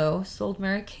also sold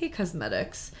Mary Kay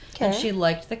cosmetics. Okay. And she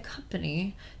liked the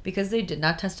company because they did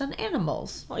not test on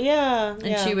animals. Well, yeah.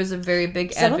 And she was a very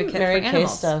big advocate for animals. Mary Kay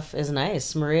stuff is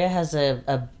nice. Maria has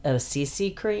a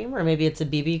CC cream, or maybe it's a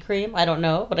BB cream. I don't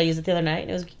know, but I used it the other night and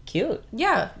it was cute.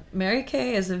 Yeah. Mary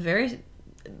Kay is a very...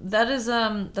 that's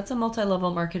a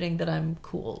multi-level marketing that I'm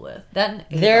cool with. That and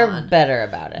Avon. They're better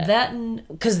about it. That and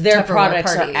because their Tupperware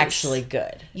products parties are actually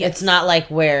good. Yes. It's not like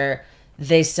where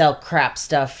they sell crap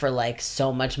stuff for like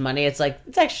so much money. It's like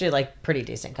it's actually like pretty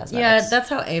decent cosmetics. Yeah, that's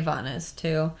how Avon is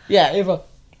too. Yeah, Avon.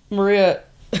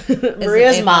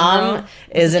 Maria's mom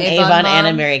is an Avon and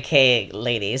a Mary Kay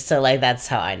lady, so like that's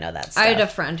how I know that stuff. I had a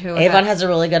friend who Avon has a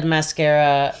really good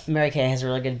mascara. Mary Kay has a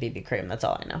really good BB cream. That's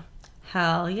all I know.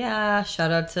 Hell yeah.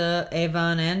 Shout out to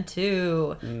Avon and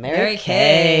to Mary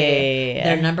Kay.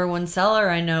 Their number one seller,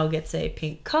 I know, gets a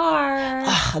pink car.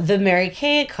 Oh, the Mary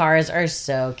Kay cars are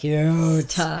so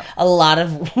cute. Stop. A lot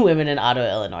of women in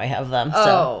Ottawa, Illinois have them.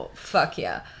 Oh, fuck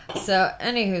yeah. So,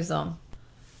 anywho,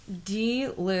 Dee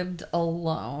lived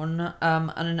alone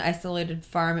on an isolated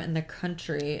farm in the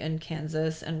country in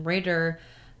Kansas, and Rader,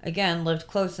 again, lived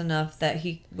close enough that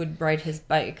he would ride his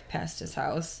bike past his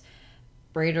house.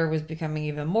 Rader was becoming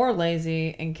even more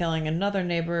lazy, and killing another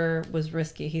neighbor was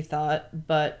risky, he thought,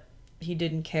 but he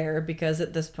didn't care because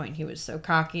at this point he was so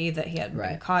cocky that he hadn't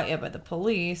been caught yet by the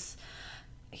police.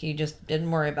 He just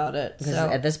didn't worry about it. So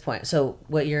at this point, so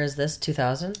what year is this?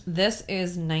 2000? This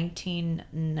is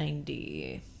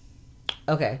 1990.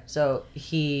 Okay, so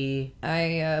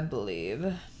I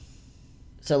believe.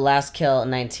 So last kill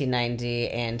in 1990,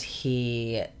 and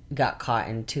he got caught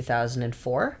in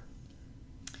 2004?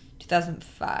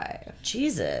 2005.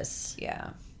 Jesus. Yeah.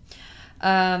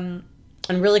 And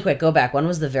really quick, go back. When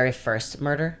was the very first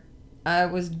murder? It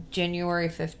was January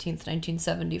 15th,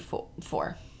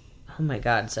 1974. Oh my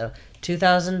god. So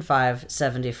 2005,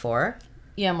 74.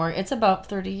 Yeah, Morgan, it's about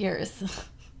 30 years.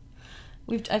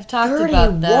 I've talked 31.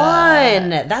 about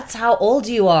that. That's how old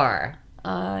you are.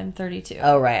 I'm 32.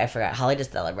 Oh, right. I forgot. Holly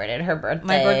just celebrated her birthday.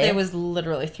 My birthday was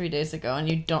literally 3 days ago, and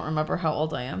you don't remember how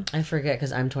old I am. I forget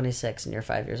because I'm 26 and you're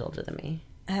 5 years older than me.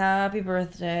 Happy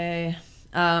birthday.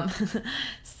 So,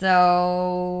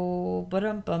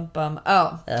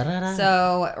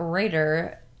 so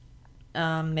Rader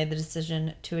made the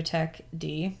decision to attack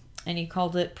Dee, and he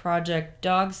called it Project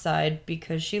Dogside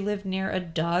because she lived near a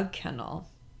dog kennel.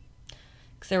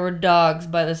 Because there were dogs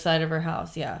by the side of her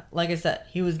house. Yeah, like I said,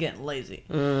 he was getting lazy.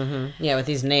 Mm-hmm. Yeah, with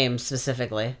these names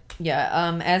specifically.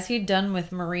 Yeah, as he'd done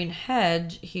with Marine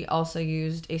Hedge, he also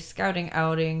used a scouting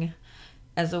outing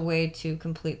as a way to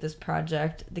complete this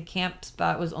project. The camp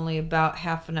spot was only about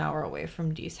half an hour away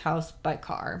from Dee's house by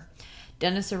car.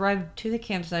 Dennis arrived to the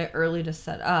campsite early to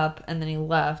set up, and then he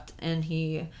left, and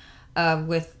he,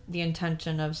 with the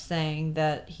intention of saying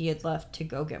that he had left to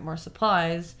go get more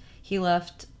supplies, he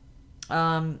left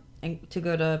and to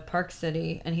go to Park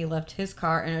City, and he left his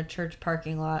car in a church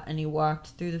parking lot, and he walked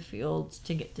through the fields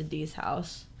to get to Dee's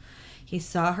house. He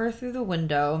saw her through the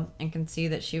window and can see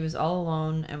that she was all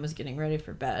alone and was getting ready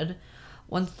for bed.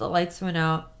 Once the lights went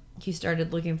out, he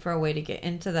started looking for a way to get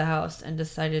into the house and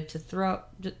decided to throw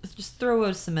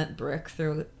a cement brick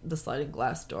through the sliding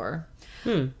glass door.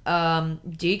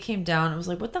 Dee came down and was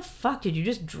like, "What the fuck? Did you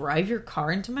just drive your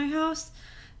car into my house?"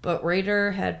 But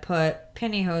Rader had put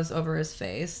pantyhose over his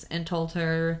face and told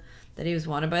her that he was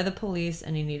wanted by the police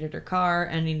and he needed her car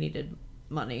and he needed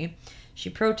money.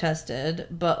 She protested,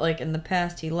 but like in the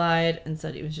past, he lied and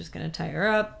said he was just going to tie her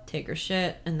up, take her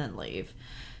shit, and then leave.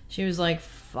 She was like,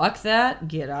 "Fuck that,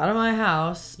 get out of my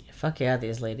house." Fuck yeah,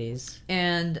 these ladies.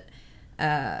 And,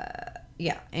 and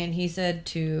he said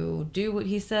to do what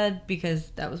he said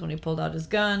because that was when he pulled out his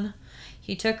gun.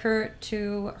 He took her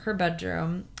to her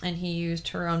bedroom, and he used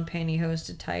her own pantyhose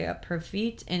to tie up her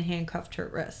feet and handcuffed her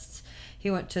wrists.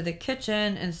 He went to the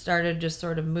kitchen and started just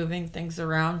sort of moving things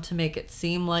around to make it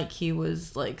seem like he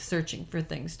was, like, searching for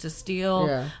things to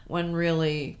steal, when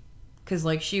really, because,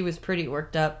 like, she was pretty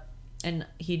worked up, and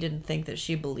he didn't think that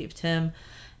she believed him,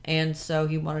 and so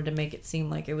he wanted to make it seem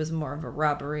like it was more of a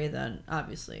robbery than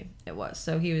obviously it was.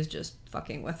 So he was just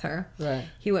fucking with her. Right.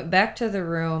 He went back to the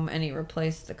room and he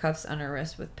replaced the cuffs on her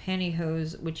wrist with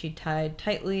pantyhose, which he tied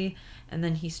tightly, and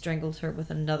then he strangled her with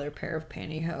another pair of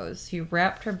pantyhose. He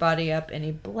wrapped her body up in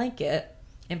a blanket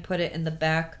and put it in the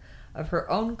back of her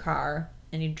own car,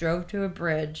 and he drove to a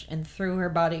bridge and threw her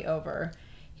body over.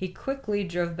 He quickly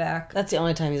drove back. That's the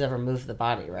only time he's ever moved the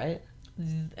body, right?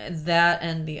 That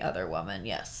and the other woman,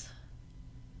 yes.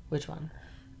 Which one?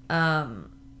 Not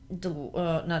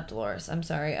Dolores. I'm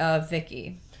sorry.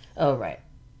 Vicky. Oh, right.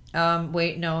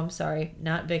 Wait, no, I'm sorry.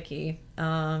 Not Vicky.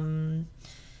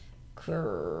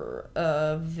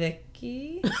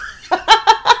 Vicky?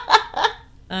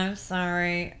 I'm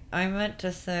sorry. I meant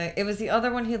to say... It was the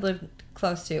other one he lived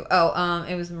close to. Oh,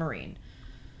 it was Maureen.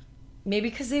 Maybe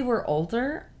because they were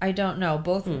older? I don't know.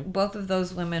 Both of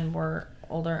those women were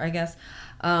older, I guess.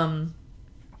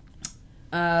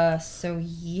 So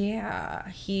yeah.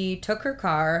 He took her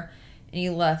car, and he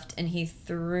left, and he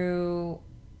threw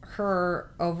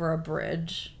her over a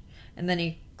bridge. And then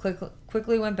he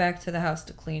quickly went back to the house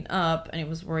to clean up, and he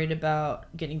was worried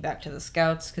about getting back to the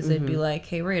scouts because they'd be like,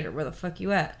 "Hey Raider, where the fuck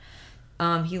you at?"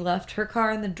 He left her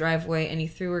car in the driveway, and he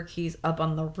threw her keys up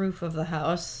on the roof of the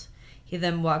house. He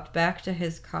then walked back to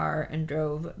his car and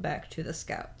drove back to the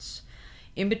scouts.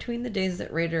 In between the days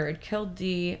that Raider had killed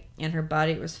Dee and her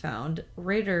body was found,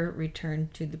 Raider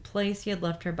returned to the place he had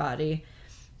left her body.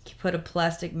 He put a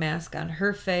plastic mask on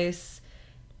her face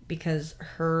because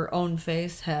her own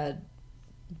face had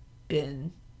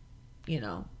been,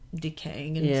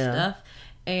 decaying and stuff.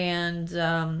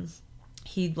 And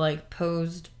he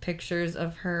posed pictures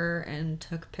of her and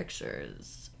took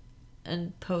pictures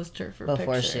and posed her for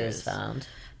before pictures. She was found.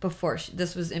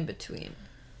 This was in between.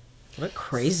 What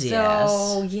crazy ass.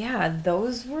 So, yeah,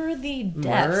 those were the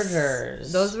deaths.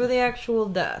 Murders. Those were the actual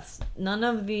deaths. None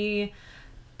of the...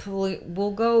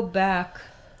 We'll go back...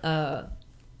 to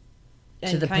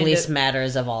the police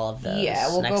matters of all of those. Yeah,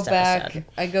 we'll next go back. Episode.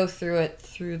 I go through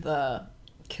the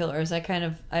killers. I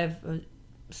have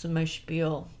some my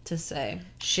spiel to say.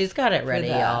 She's got it ready,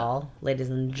 y'all, ladies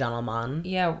and gentlemen.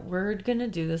 Yeah, we're gonna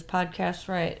do this podcast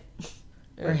right.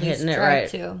 We're hitting it right.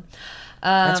 To.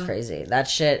 That's crazy. That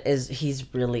shit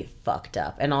he's really fucked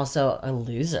up. And also a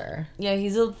loser. Yeah,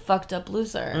 he's a fucked up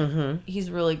loser. Mm-hmm.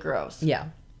 He's really gross. Yeah.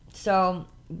 So,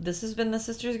 this has been the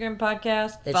Sisters Grimm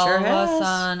Podcast. It Follow sure has. us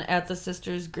on at the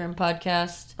Sisters Grimm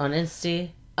Podcast. On Insta.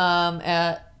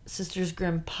 At Sisters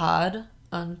Grimm Pod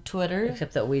on Twitter.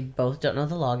 Except that we both don't know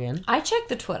the login. I check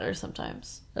the Twitter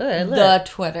sometimes. The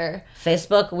Twitter.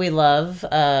 Facebook, we love.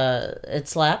 It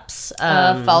slaps.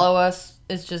 Follow us.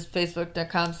 It's just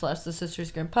facebook.com/The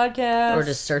Sisters Grimm Podcast. Or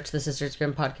just search The Sisters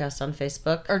Grimm Podcast on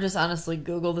Facebook. Or just honestly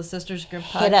Google The Sisters Grimm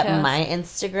Podcast. Hit up my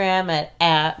Instagram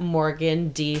at Morgan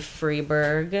D.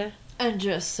 Freeberg. And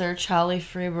just search Holly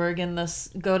Freeberg in this.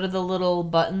 Go to the little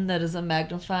button that is a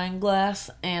magnifying glass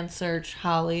and search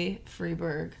Holly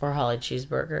Freeberg. Or Holly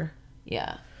Cheeseburger.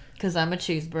 Yeah. Because I'm a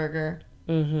cheeseburger.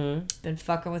 Mm-hmm. Been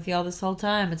fucking with y'all this whole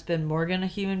time. It's been Morgan, a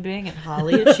human being, and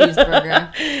Holly, a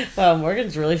cheeseburger. Wow,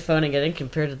 Morgan's really phoning it in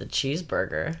compared to the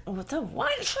cheeseburger. What the?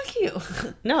 Why the fuck you?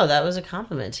 No, that was a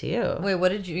compliment to you. Wait, what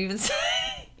did you even say?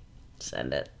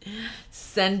 Send it.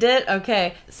 Send it?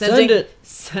 Okay. Send it.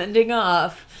 Sending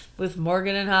off with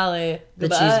Morgan and Holly. The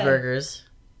Goodbye. cheeseburgers.